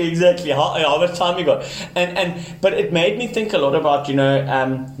 exactly. How much time you got? But it made me think a lot about,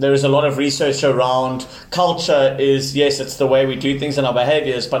 there is a lot of research around culture is, yes, it's the way we do things and our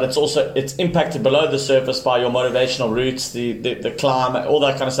behaviors, but it's impacted below the surface by your motivational roots, the climate, all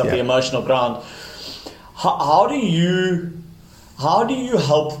that kind of stuff, the emotional ground. How do you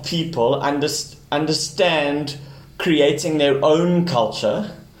help people understand creating their own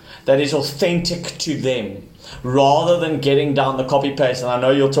culture that is authentic to them, rather than getting down the copy paste? And I know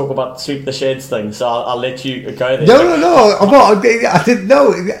you'll talk about the sweep the sheds thing, so I'll let you go there. No. I'm not. I didn't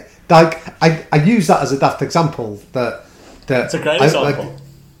know. Like I use that as a daft example. That it's a great example.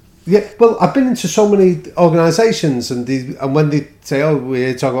 Well, I've been into so many organisations, and when they say, "Oh, we're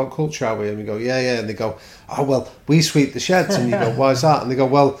here to talk about culture, are we?" and we go, "Yeah," and they go, "Oh, well, we sweep the sheds," and you go, "Why is that?" and they go,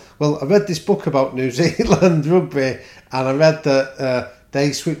 "Well, I read this book about New Zealand rugby, and I read that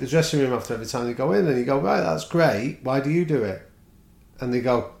they sweep the dressing room after every time they go in," and you go, "Right, that's great. Why do you do it?" And they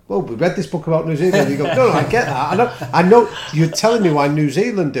go, "Well, we read this book about New Zealand." And you go, "No, I get that. I know. You're telling me why New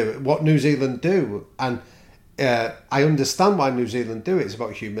Zealand do it, what New Zealand do, and." I understand why New Zealand do it. It's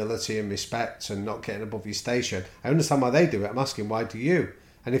about humility and respect and not getting above your station. I understand why they do it. I'm asking, why do you?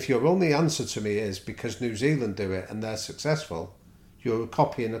 And if your only answer to me is because New Zealand do it and they're successful, you're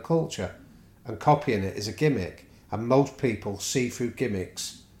copying a culture. And copying it is a gimmick. And most people see through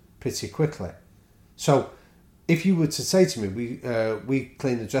gimmicks pretty quickly. So if you were to say to me, we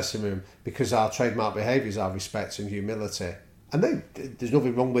clean the dressing room because our trademark behaviours are respect and humility, and there's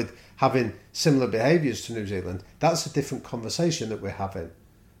nothing wrong with having similar behaviours to New Zealand. That's a different conversation that we're having.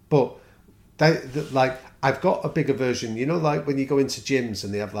 But I've got a bigger version. Like when you go into gyms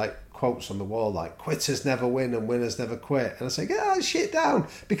and they have like quotes on the wall like "quitters never win and winners never quit," and I say, "Get that shit down,"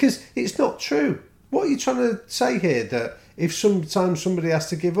 because it's not true. What are you trying to say here? That if sometimes somebody has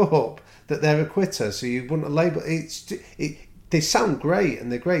to give up, that they're a quitter, so you wouldn't label it. They sound great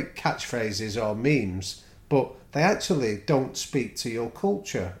and they're great catchphrases or memes, but they actually don't speak to your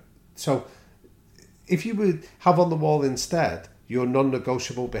culture. So if you would have on the wall instead your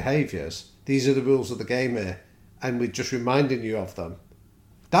non-negotiable behaviours, these are the rules of the game here, and we're just reminding you of them,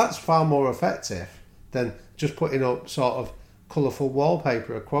 that's far more effective than just putting up sort of colourful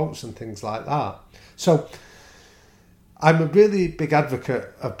wallpaper of quotes and things like that. So I'm a really big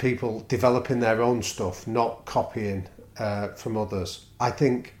advocate of people developing their own stuff, not copying from others. I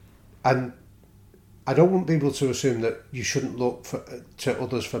think, and I don't want people to assume that you shouldn't look to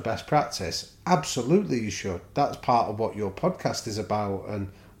others for best practice. Absolutely you should. That's part of what your podcast is about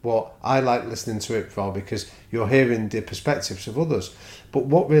and what I like listening to it for, because you're hearing the perspectives of others. But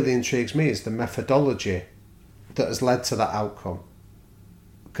what really intrigues me is the methodology that has led to that outcome.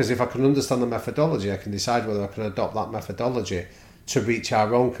 Because if I can understand the methodology, I can decide whether I can adopt that methodology to reach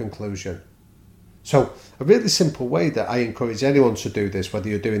our own conclusion. So a really simple way that I encourage anyone to do this, whether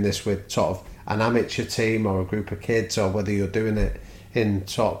you're doing this with sort of an amateur team or a group of kids, or whether you're doing it in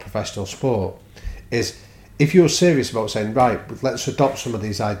sort of professional sport, is if you're serious about saying, right, let's adopt some of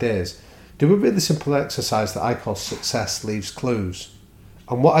these ideas, do a really simple exercise that I call success leaves clues.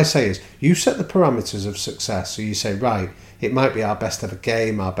 And what I say is, you set the parameters of success. So you say, right, it might be our best ever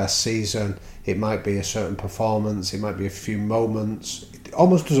game, our best season, it might be a certain performance, it might be a few moments. It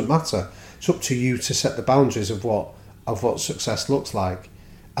almost doesn't matter. It's up to you to set the boundaries of what success looks like.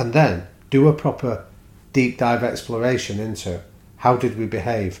 And then do a proper deep dive exploration into how did we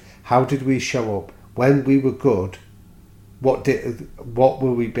behave? How did we show up? When we were good, what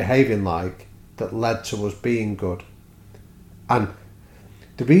were we behaving like that led to us being good? And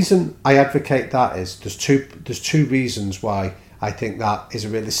the reason I advocate that is there's two reasons why I think that is a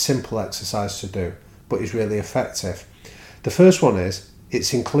really simple exercise to do, but is really effective. The first one is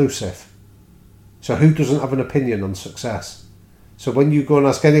it's inclusive. So who doesn't have an opinion on success? So when you go and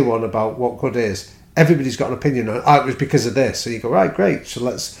ask anyone about what good is, everybody's got an opinion on it was because of this. So you go, right, great.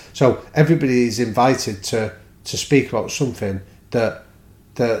 So everybody is invited to speak about something that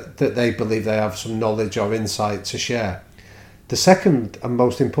they believe they have some knowledge or insight to share. The second and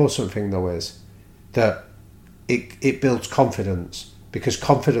most important thing, though, is that it builds confidence, because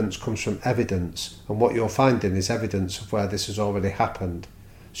confidence comes from evidence, and what you're finding is evidence of where this has already happened.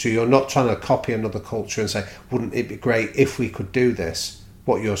 So you're not trying to copy another culture and say, wouldn't it be great if we could do this?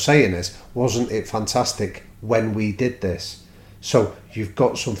 What you're saying is, wasn't it fantastic when we did this? So you've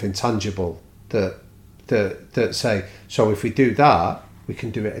got something tangible that say, so if we do that, we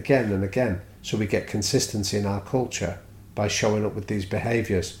can do it again and again. So we get consistency in our culture by showing up with these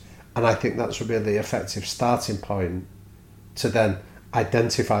behaviours. And I think that's a really effective starting point to then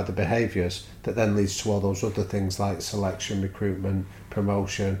identify the behaviours that then leads to all those other things like selection, recruitment,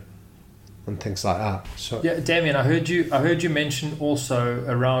 promotion, and things like that. So yeah, Damian, I heard you mention also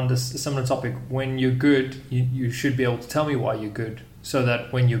around a similar topic. When you're good, you should be able to tell me why you're good, so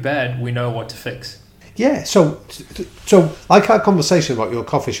that when you're bad, we know what to fix. Yeah, so like our conversation about your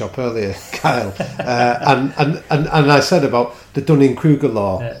coffee shop earlier, Kyle, and I said about the Dunning-Kruger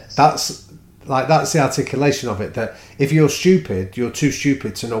law. Yes. That's the articulation of it. That if you're stupid, you're too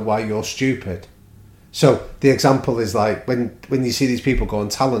stupid to know why you're stupid. So the example is like when you see these people go on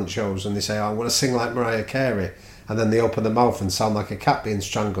talent shows and they say, "I want to sing like Mariah Carey," and then they open their mouth and sound like a cat being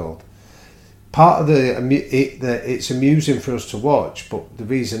strangled. Part of it's amusing for us to watch, but the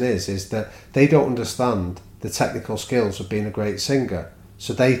reason is that they don't understand the technical skills of being a great singer.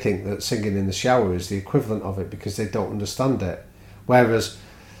 So they think that singing in the shower is the equivalent of it because they don't understand it. Whereas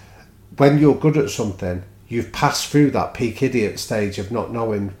when you're good at something, you've passed through that peak idiot stage of not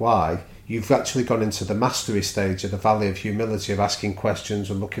knowing why. You've actually gone into the mastery stage of the valley of humility, of asking questions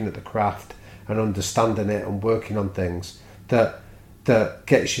and looking at the craft and understanding it and working on things that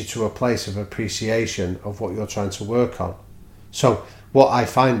gets you to a place of appreciation of what you're trying to work on. So what I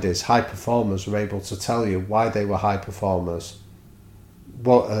find is high performers are able to tell you why they were high performers,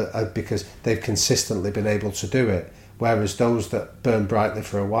 because they've consistently been able to do it. Whereas those that burn brightly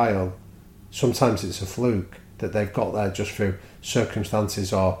for a while, sometimes it's a fluke that they've got there just through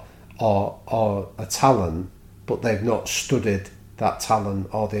circumstances or a talent, but they've not studied that talent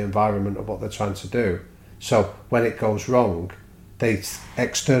or the environment of what they're trying to do. So when it goes wrong, they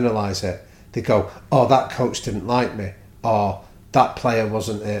externalise it. They go, "Oh, that coach didn't like me," or "that player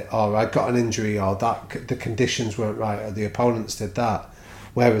wasn't it," or "I got an injury," or "that the conditions weren't right," or "the opponents did that."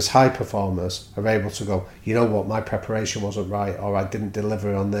 Whereas high performers are able to go, "You know what, my preparation wasn't right," or "I didn't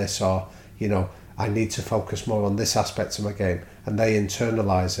deliver on this," or "I need to focus more on this aspect of my game," and they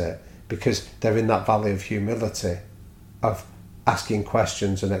internalise it because they're in that valley of humility of asking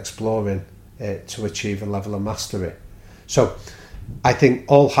questions and exploring it to achieve a level of mastery. So I think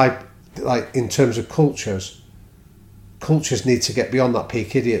in terms of cultures need to get beyond that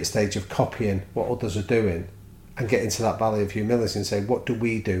peak idiot stage of copying what others are doing and get into that valley of humility and say, what do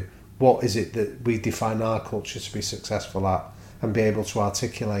we do? What is it that we define our culture to be successful at, and be able to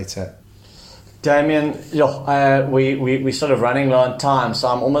articulate it? Damian, we're sort of running low on time, so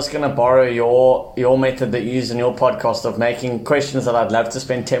I'm almost going to borrow your method that you use in your podcast of making questions that I'd love to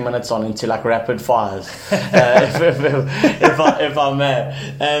spend 10 minutes on into like rapid fires, if I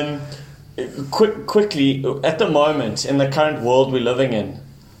may. Quickly, at the moment, in the current world we're living in,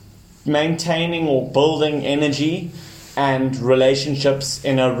 maintaining or building energy and relationships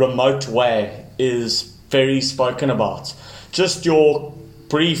in a remote way is very spoken about. Just your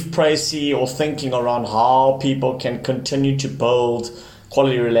brief précis or thinking around how people can continue to build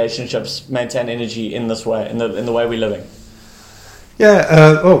quality relationships, maintain energy in this way, in the way we're living.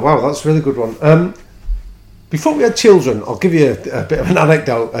 Yeah. Oh wow, that's a really good one. Before we had children, I'll give you a bit of an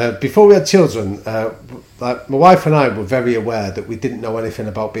anecdote. Before we had children, my wife and I were very aware that we didn't know anything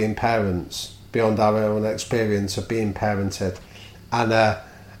about being parents beyond our own experience of being parented, and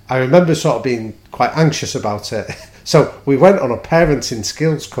I remember sort of being quite anxious about it. So we went on a parenting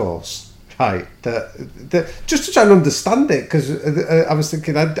skills course, right? Just to try and understand it, because I was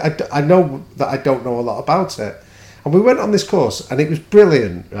thinking I know that I don't know a lot about it. And we went on this course, and it was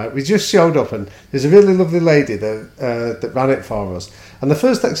brilliant, right? We just showed up, and there's a really lovely lady that ran it for us. And the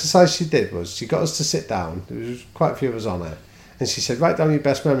first exercise she did was she got us to sit down. There was quite a few of us on it, and she said, "Write down your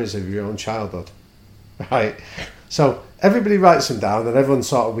best memories of your own childhood," right? So everybody writes them down, and everyone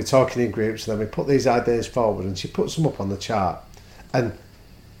sort of, we're talking in groups, and then we put these ideas forward, and she puts them up on the chart, and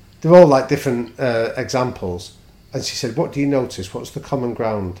they're all like different examples. And she said, "What do you notice? What's the common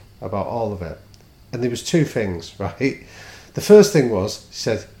ground about all of it?" And there was two things, right? The first thing was, she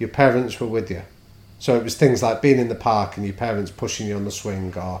said, your parents were with you. So it was things like being in the park and your parents pushing you on the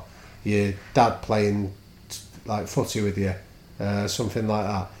swing, or your dad playing like footy with you, something like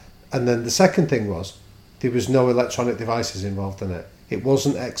that. And then the second thing was, there was no electronic devices involved in it. It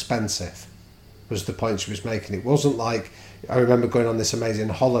wasn't expensive, was the point she was making. It wasn't like, I remember going on this amazing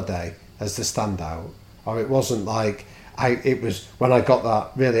holiday as the standout, or it wasn't like, it was when I got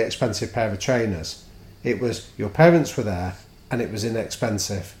that really expensive pair of trainers. It was your parents were there, and it was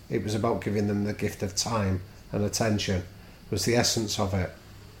inexpensive. It was about giving them the gift of time and attention, was the essence of it.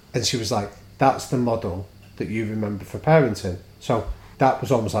 And she was like, that's the model that you remember for parenting. So that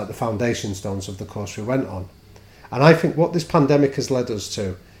was almost like the foundation stones of the course we went on. And I think what this pandemic has led us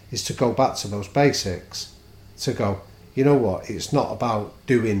to is to go back to those basics, to go, you know what, it's not about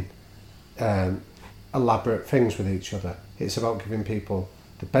doing elaborate things with each other. It's about giving people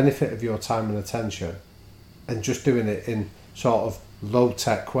the benefit of your time and attention, and just doing it in sort of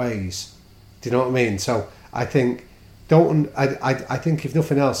low-tech ways Do you know what I mean? So I think I think if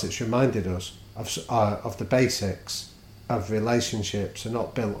nothing else, it's reminded us of the basics of relationships are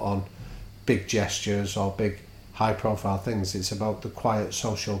not built on big gestures or big high profile things. It's about the quiet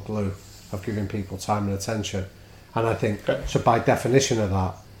social glue of giving people time and attention. And I think, so by definition of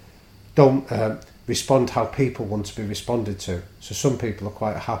that, don't respond how people want to be responded to. So some people are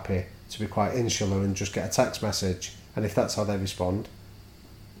quite happy to be quite insular and just get a text message, and if that's how they respond,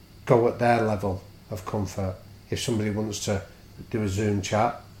 go at their level of comfort. If somebody wants to do a Zoom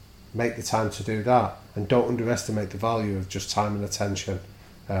chat, make the time to do that, and don't underestimate the value of just time and attention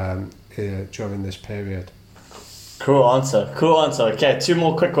during this period. Cool answer. Okay, 2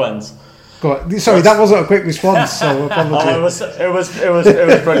 more quick ones. Go on. Sorry, that wasn't a quick response, so apologies. It was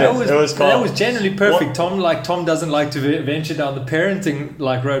brilliant. That was generally perfect. Tom doesn't like to venture down the parenting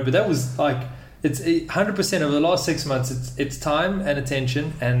road, but that was it's 100% over the last 6 months. It's time and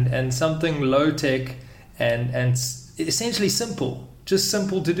attention and something low tech and essentially simple, just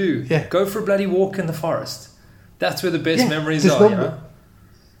simple to do. Yeah. Go for a bloody walk in the forest. That's where the best memories are.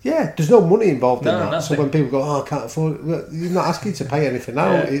 Yeah, there's no money involved in that. Nothing. So when people go, I can't afford it, well, you're not asking to pay anything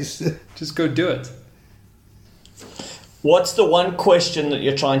now. Yeah. It's just go do it. What's the one question that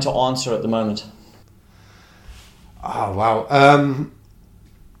you're trying to answer at the moment? Oh, wow.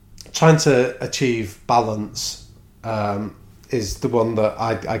 Trying to achieve balance is the one that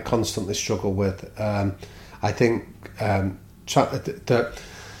I constantly struggle with. I think that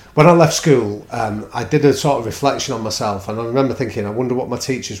when I left school, I did a sort of reflection on myself, and I remember thinking, I wonder what my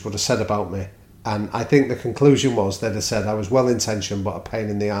teachers would have said about me. And I think the conclusion was they'd have said I was well-intentioned but a pain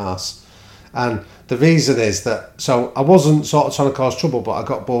in the arse. And the reason is that, so I wasn't sort of trying to cause trouble, but I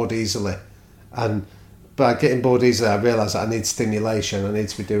got bored easily. And by getting bored easily, I realised that I need stimulation. I need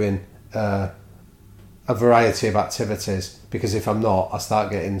to be doing a variety of activities, because if I'm not, I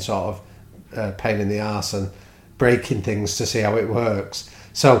start getting sort of pain in the arse and breaking things to see how it works.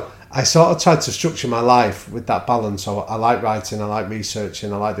 So I sort of tried to structure my life with that balance. So I like writing, I like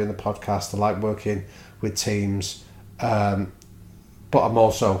researching, I like doing the podcast, I like working with teams, but I'm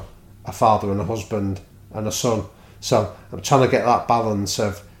also a father and a husband and a son. So I'm trying to get that balance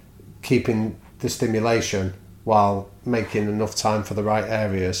of keeping the stimulation while making enough time for the right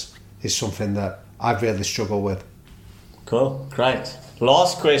areas is something that I really struggle with. Cool, great.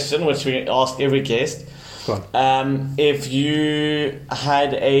 Last question, which we ask every guest. If you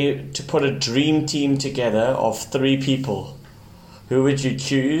had to put a dream team together of 3 people, who would you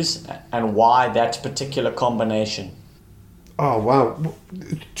choose and why that particular combination? Oh, wow.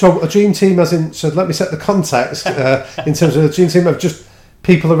 So a dream team as in, so let me set the context in terms of a dream team of just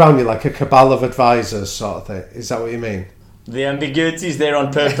people around you, like a cabal of advisors sort of thing. Is that what you mean? The ambiguity is there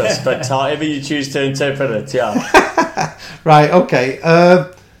on purpose, but however you choose to interpret it, yeah. Right, okay.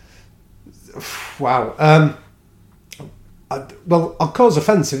 Wow. Well, I'll cause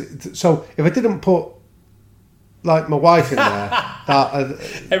offence. So if I didn't put my wife in there,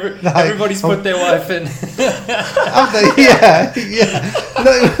 everybody's put their wife in. Have they? Yeah.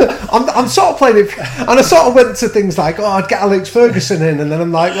 No, I'm sort of playing it, and I sort of went to things like, I'd get Alex Ferguson in, and then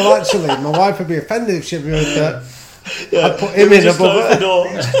I'm like, well, actually, my wife would be offended if she heard that. Yeah, I'd put him in above the door.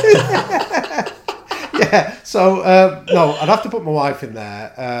 Yeah. So no, I'd have to put my wife in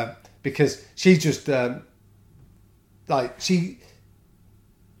there because she's just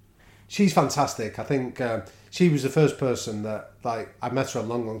she's fantastic. I think she was the first person that I met her a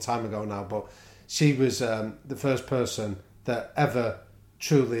long time ago now, but she was the first person that ever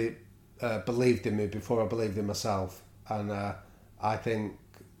truly believed in me before I believed in myself, and I think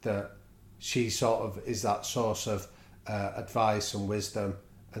that she sort of is that source of advice and wisdom,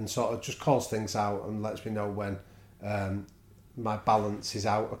 and sort of just calls things out and lets me know when my balance is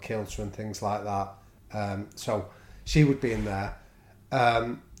out of kilter and things like that. So she would be in there.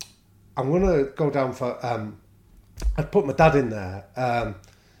 I'm going to go down for... I'd put my dad in there.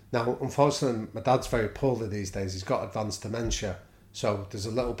 Now, unfortunately, my dad's very poorly these days. He's got advanced dementia. So there's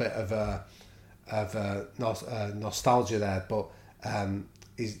a little bit of nostalgia there. But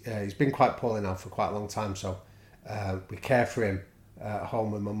he's been quite poorly now for quite a long time. So we care for him at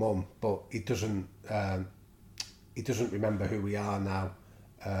home with my mum. But he doesn't remember who we are now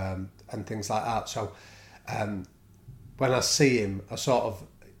and things like that. So when I see him,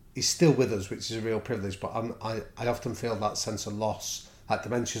 he's still with us, which is a real privilege, but I often feel that sense of loss. Like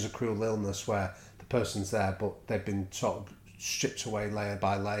dementia's a cruel illness where the person's there, but they've been sort of stripped away layer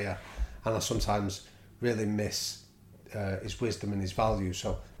by layer, and I sometimes really miss his wisdom and his values.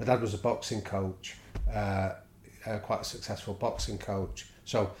 So my dad was a boxing coach, quite a successful boxing coach,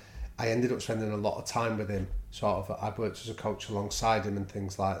 so I ended up spending a lot of time with him. Sort of, I worked as a coach alongside him and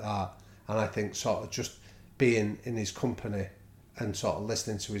things like that, And I think sort of just being in his company and sort of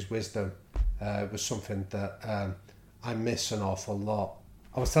listening to his wisdom was something that I miss an awful lot.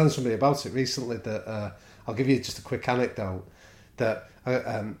 I was telling somebody about it recently that I'll give you just a quick anecdote that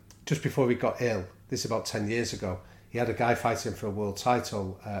just before he got ill, this is about 10 years ago, he had a guy fighting for a world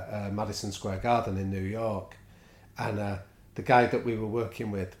title at Madison Square Garden in New York, and the guy that we were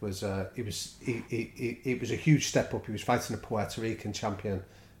working with was it was a huge step up. He was fighting a Puerto Rican champion,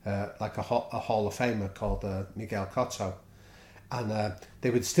 like a Hall of Famer called Miguel Cotto, and they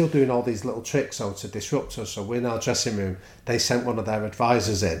were still doing all these little tricks to disrupt us. So we're in our dressing room. They sent one of their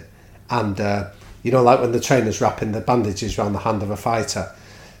advisors in, and like when the trainer's wrapping the bandages around the hand of a fighter,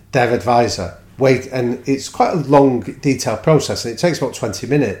 their advisor and it's quite a long, detailed process, and it takes about 20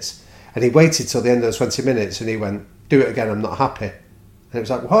 minutes. And he waited till the end of the 20 minutes, and he went, "Do it again, I'm not happy." And it was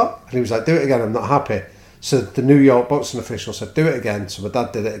like, "What?" And he was like, "Do it again, I'm not happy." So the New York boxing official said, "Do it again." So my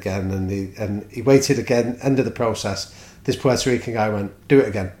dad did it again, and he waited again. End of the process. This Puerto Rican guy went, "Do it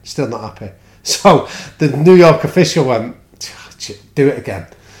again," still not happy. So the New York official went, "Do it again."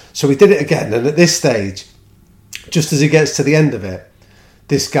 So we did it again, and at this stage, just as he gets to the end of it,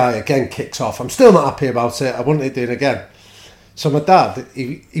 this guy again kicks off. I'm still not happy about it. I want it doing again. So my dad,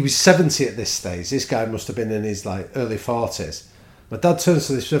 he was 70 at this stage. This guy must have been in his early 40s. My dad turns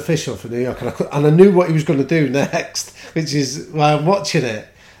to this official from New York, and I knew what he was going to do next, which is why I'm watching it.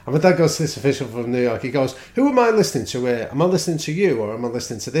 And my dad goes to this official from New York. He goes, "Who am I listening to here? Am I listening to you, or am I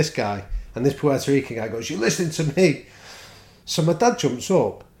listening to this guy?" And this Puerto Rican guy goes, "You're listening to me." So my dad jumps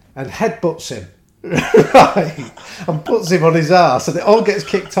up and headbutts him, right, and puts him on his arse, and it all gets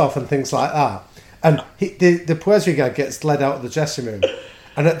kicked off and things like that. And the Puerto Rican guy gets led out of the dressing room.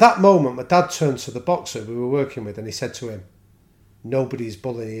 And at that moment, my dad turned to the boxer we were working with, and he said to him, "Nobody's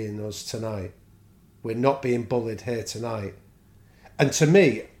bullying us tonight. We're not being bullied here tonight." And to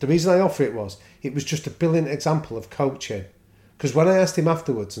me, the reason I offer it was just a brilliant example of coaching. Because when I asked him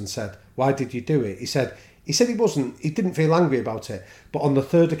afterwards and said, "Why did you do it?" He said he didn't feel angry about it. But on the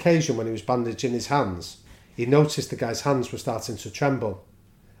third occasion when he was bandaging his hands, he noticed the guy's hands were starting to tremble.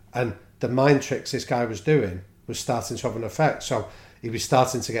 And the mind tricks this guy was doing was starting to have an effect. So he was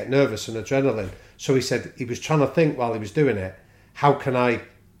starting to get nervous and adrenaline. So he said he was trying to think while he was doing it, how can I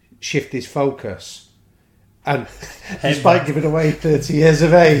shift his focus? And despite giving away 30 years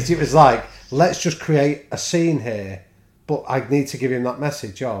of age, it was like, let's just create a scene here. But I need to give him that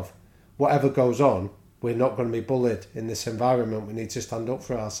message of, whatever goes on, we're not going to be bullied in this environment. We need to stand up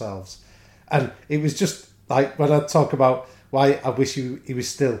for ourselves. And it was just like, when I talk about why I wish he was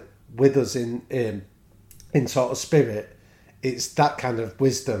still with us in sort of spirit, it's that kind of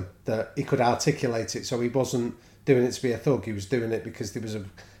wisdom that he could articulate it. So he wasn't doing it to be a thug. He was doing it because there was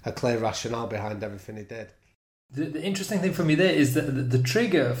a clear rationale behind everything he did. The interesting thing for me there is that the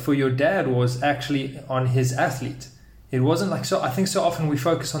trigger for your dad was actually on his athlete. It wasn't like, so I think so often we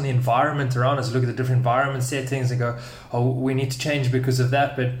focus on the environment around us, look at the different environment settings and go, "Oh, we need to change because of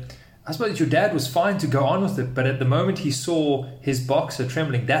that." But I suppose your dad was fine to go on with it, but at the moment he saw his boxer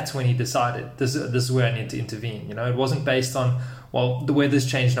trembling, that's when he decided, this is where I need to intervene. It wasn't based on, well, the weather's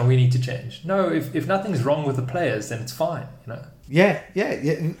changed, now we need to change. No, if nothing's wrong with the players, then it's fine. Yeah,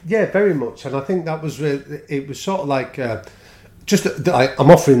 very much. And I think that was really, it was sort of like, I'm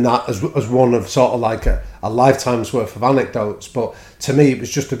offering that as one of sort of like a lifetime's worth of anecdotes, but to me it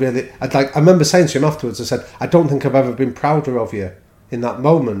was just I remember saying to him afterwards, I said, "I don't think I've ever been prouder of you in that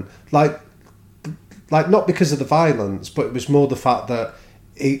moment." Like not because of the violence, but it was more the fact that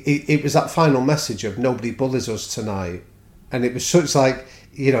it was that final message of nobody bullies us tonight. And it was such like,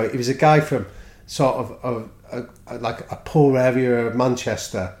 it was a guy from sort of like a poor area of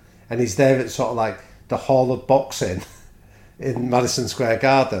Manchester, and he's there at sort of like the Hall of Boxing in Madison Square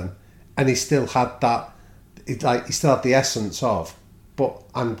Garden, and he still had that, he still had the essence of, but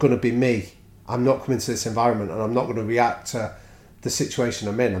I'm going to be me. I'm not coming to this environment and I'm not going to react to the situation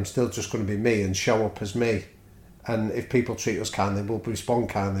I'm in. I'm still just going to be me and show up as me. And if people treat us kindly, we'll respond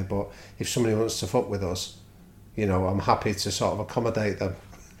kindly. But if somebody wants to fuck with us, I'm happy to sort of accommodate them.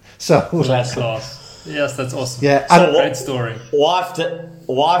 So that's class. Yes, that's awesome. Yeah, so great story. Wife,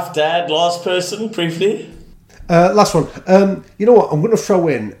 dad, last person, briefly. Last one. You know what? I'm going to throw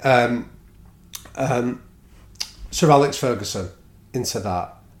in Sir Alex Ferguson into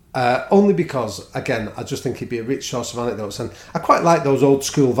that. Only because, again, I just think he'd be a rich source of anecdotes, and I quite like those old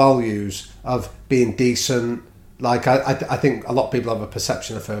school values of being decent. Like I think a lot of people have a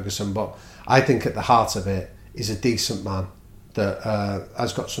perception of Ferguson, but I think at the heart of it is a decent man that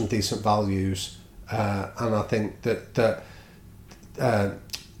has got some decent values, and I think that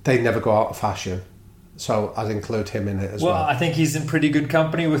they never go out of fashion. So I'd include him in it as well. Well, I think he's in pretty good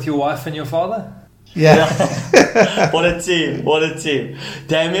company with your wife and your father. Yeah. What a team. What a team.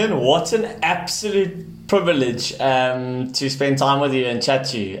 Damian, what an absolute privilege to spend time with you and chat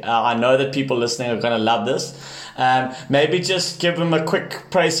to you. I know that people listening are going to love this. Maybe just give them a quick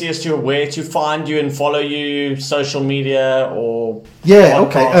précis as to where to find you and follow you, social media or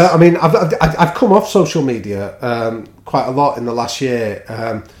Okay. I mean, I've come off social media quite a lot in the last year,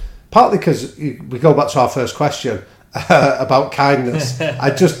 partly because we go back to our first question about kindness. I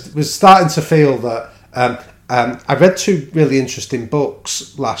just was starting to feel that I read 2 really interesting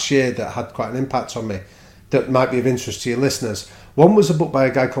books last year that had quite an impact on me that might be of interest to your listeners. One was a book by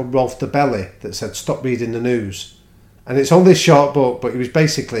a guy called Rolf DeBelly that said, "Stop reading the news." And it's only a short book, but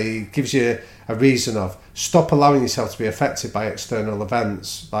he gives you a reason of stop allowing yourself to be affected by external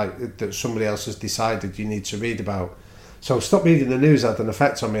events like that somebody else has decided you need to read about. So stop reading the news had an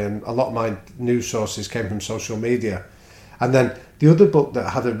effect on me, and a lot of my news sources came from social media. And then the other book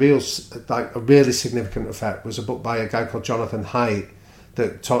that had a really significant effect was a book by a guy called Jonathan Haidt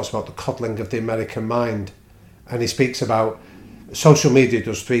that talks about the coddling of the American mind. And he speaks about social media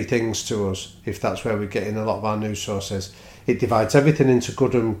does 3 things to us, if that's where we get in a lot of our news sources. It divides everything into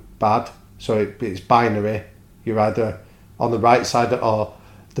good and bad, so it's binary. You're either on the right side or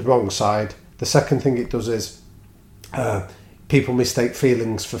the wrong side. The second thing it does is people mistake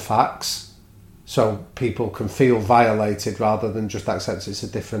feelings for facts, so people can feel violated rather than just accept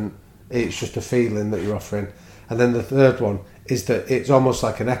it's just a feeling that you're offering. And then the third one is that it's almost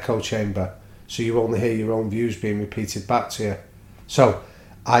like an echo chamber, so you only hear your own views being repeated back to you. So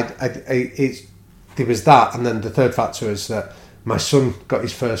there was that, and then the third factor is that my son got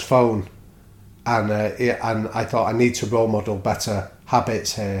his first phone, and I thought I need to role model better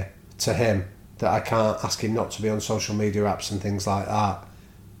habits here to him, that I can't ask him not to be on social media apps and things like that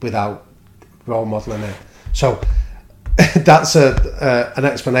without role modelling it. So that's an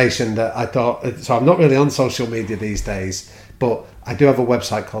explanation that I thought. So I'm not really on social media these days, but I do have a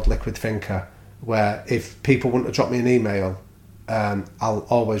website called Liquid Thinker, where if people want to drop me an email, I'll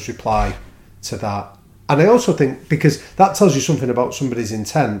always reply to that. And I also think, because that tells you something about somebody's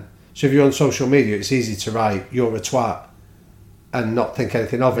intent. So if you're on social media, it's easy to write "you're a twat" and not think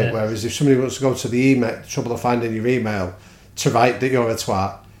anything of it. Yes. Whereas if somebody wants to go to the email, trouble of finding your email to write that you're a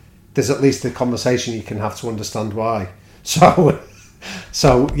twat, there's at least a conversation you can have to understand why.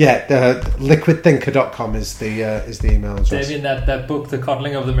 So yeah, liquidthinker.com is the email address. Damian, that book, The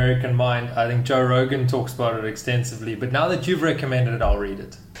Coddling of the American Mind, I think Joe Rogan talks about it extensively, but now that you've recommended it, I'll read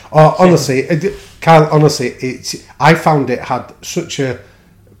it. Oh, honestly, Kyle, I found it had such a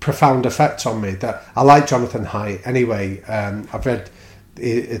profound effect on me that I like Jonathan Haidt anyway. I've read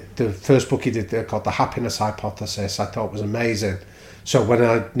the first book he did called The Happiness Hypothesis. I thought was amazing. So when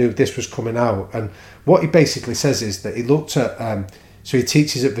I knew this was coming out, and what he basically says is that he looked at, so he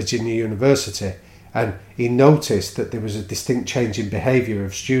teaches at Virginia University, and he noticed that there was a distinct change in behaviour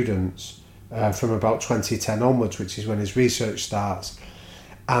of students from about 2010 onwards, which is when his research starts.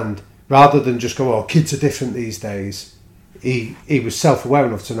 And rather than just go, "Oh, kids are different these days," he was self-aware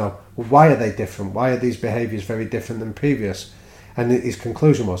enough to know, well, why are they different? Why are these behaviours very different than previous? And his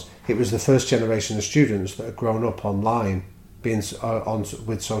conclusion was, it was the first generation of students that had grown up online, being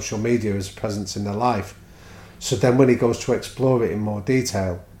with social media as a presence in their life. So then when he goes to explore it in more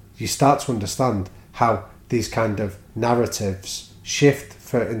detail, you start to understand how these kind of narratives shift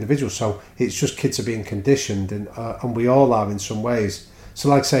for individuals. So it's just kids are being conditioned, and we all are in some ways. So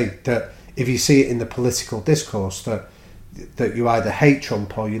like I say, that if you see it in the political discourse that you either hate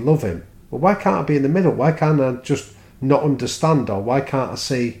Trump or you love him, well, why can't I be in the middle? Why can't I just not understand, or why can't I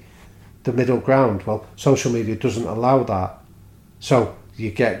see the middle ground? Well, social media doesn't allow that. So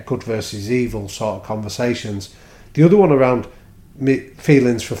you get good versus evil sort of conversations. The other one around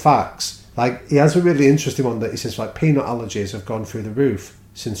feelings for facts, like he has a really interesting one that he says, like, peanut allergies have gone through the roof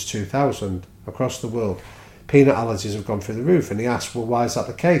since 2000 across the world. Peanut allergies have gone through the roof, and he asks, well, why is that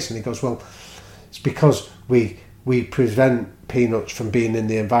the case? And he goes, well, it's because we prevent peanuts from being in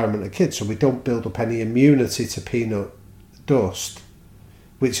the environment of kids, so we don't build up any immunity to peanut dust,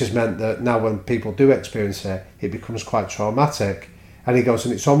 which has meant that now when people do experience it, it becomes quite traumatic. And he goes,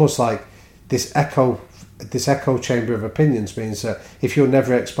 and it's almost like this echo chamber of opinions means that if you're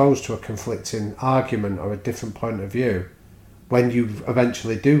never exposed to a conflicting argument or a different point of view, when you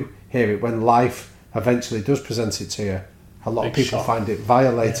eventually do hear it, when life eventually does present it to you, a lot of people find it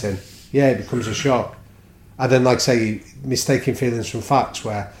violating. Yeah, it becomes a shock. And then, like say, mistaking feelings from facts,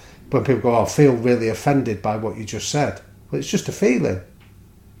 where when people go, "Oh, I feel really offended by what you just said." Well, it's just a feeling.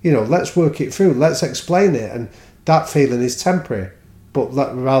 Let's work it through. Let's explain it. And that feeling is temporary. but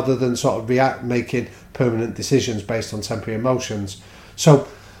rather than sort of making permanent decisions based on temporary emotions. So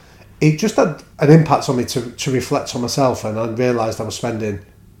it just had an impact on me to reflect on myself, and I realised I was spending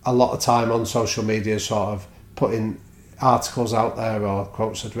a lot of time on social media sort of putting articles out there or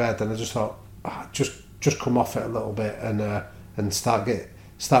quotes I'd read, and I just thought, just come off it a little bit and start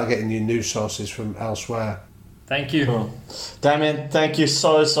getting your news sources from elsewhere. Thank you. Cool. Damian, thank you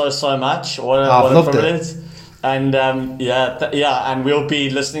so much. What I've a privilege. And and we'll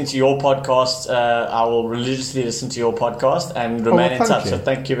be listening to your podcast. I will religiously listen to your podcast and remain in touch. So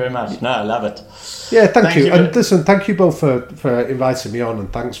thank you very much. No, I love it. Yeah, thank you. And listen, thank you both for inviting me on,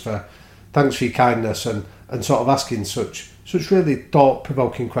 and thanks for your kindness and sort of asking such really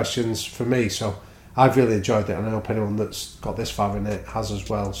thought-provoking questions for me. So I've really enjoyed it, and I hope anyone that's got this far in it has as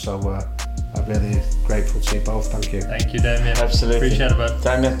well. So I'm really grateful to you both. Thank you. Thank you, Damian. Absolutely. Appreciate it, bud.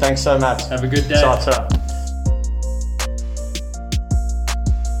 Damian, thanks so much. Have a good day. Ta-ta.